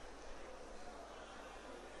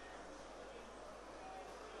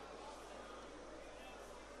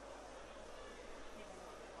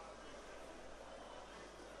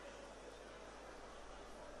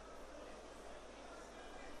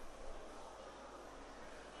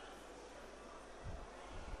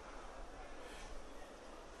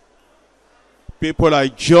 People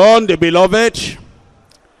like John the beloved,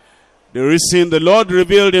 the reason the Lord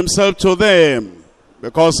revealed himself to them,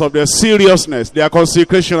 because of their seriousness, their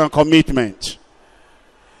consecration and commitment.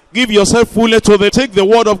 Give yourself fully to take the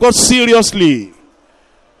word of God seriously.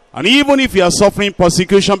 And even if you are suffering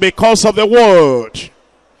persecution because of the word,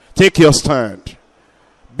 take your stand.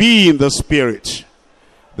 Be in the spirit.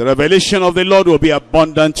 The revelation of the Lord will be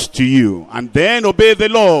abundant to you. And then obey the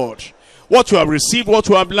Lord. What you have received, what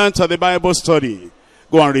you have learned at the Bible study,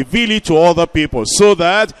 go and reveal it to other people so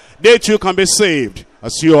that they too can be saved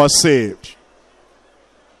as you are saved.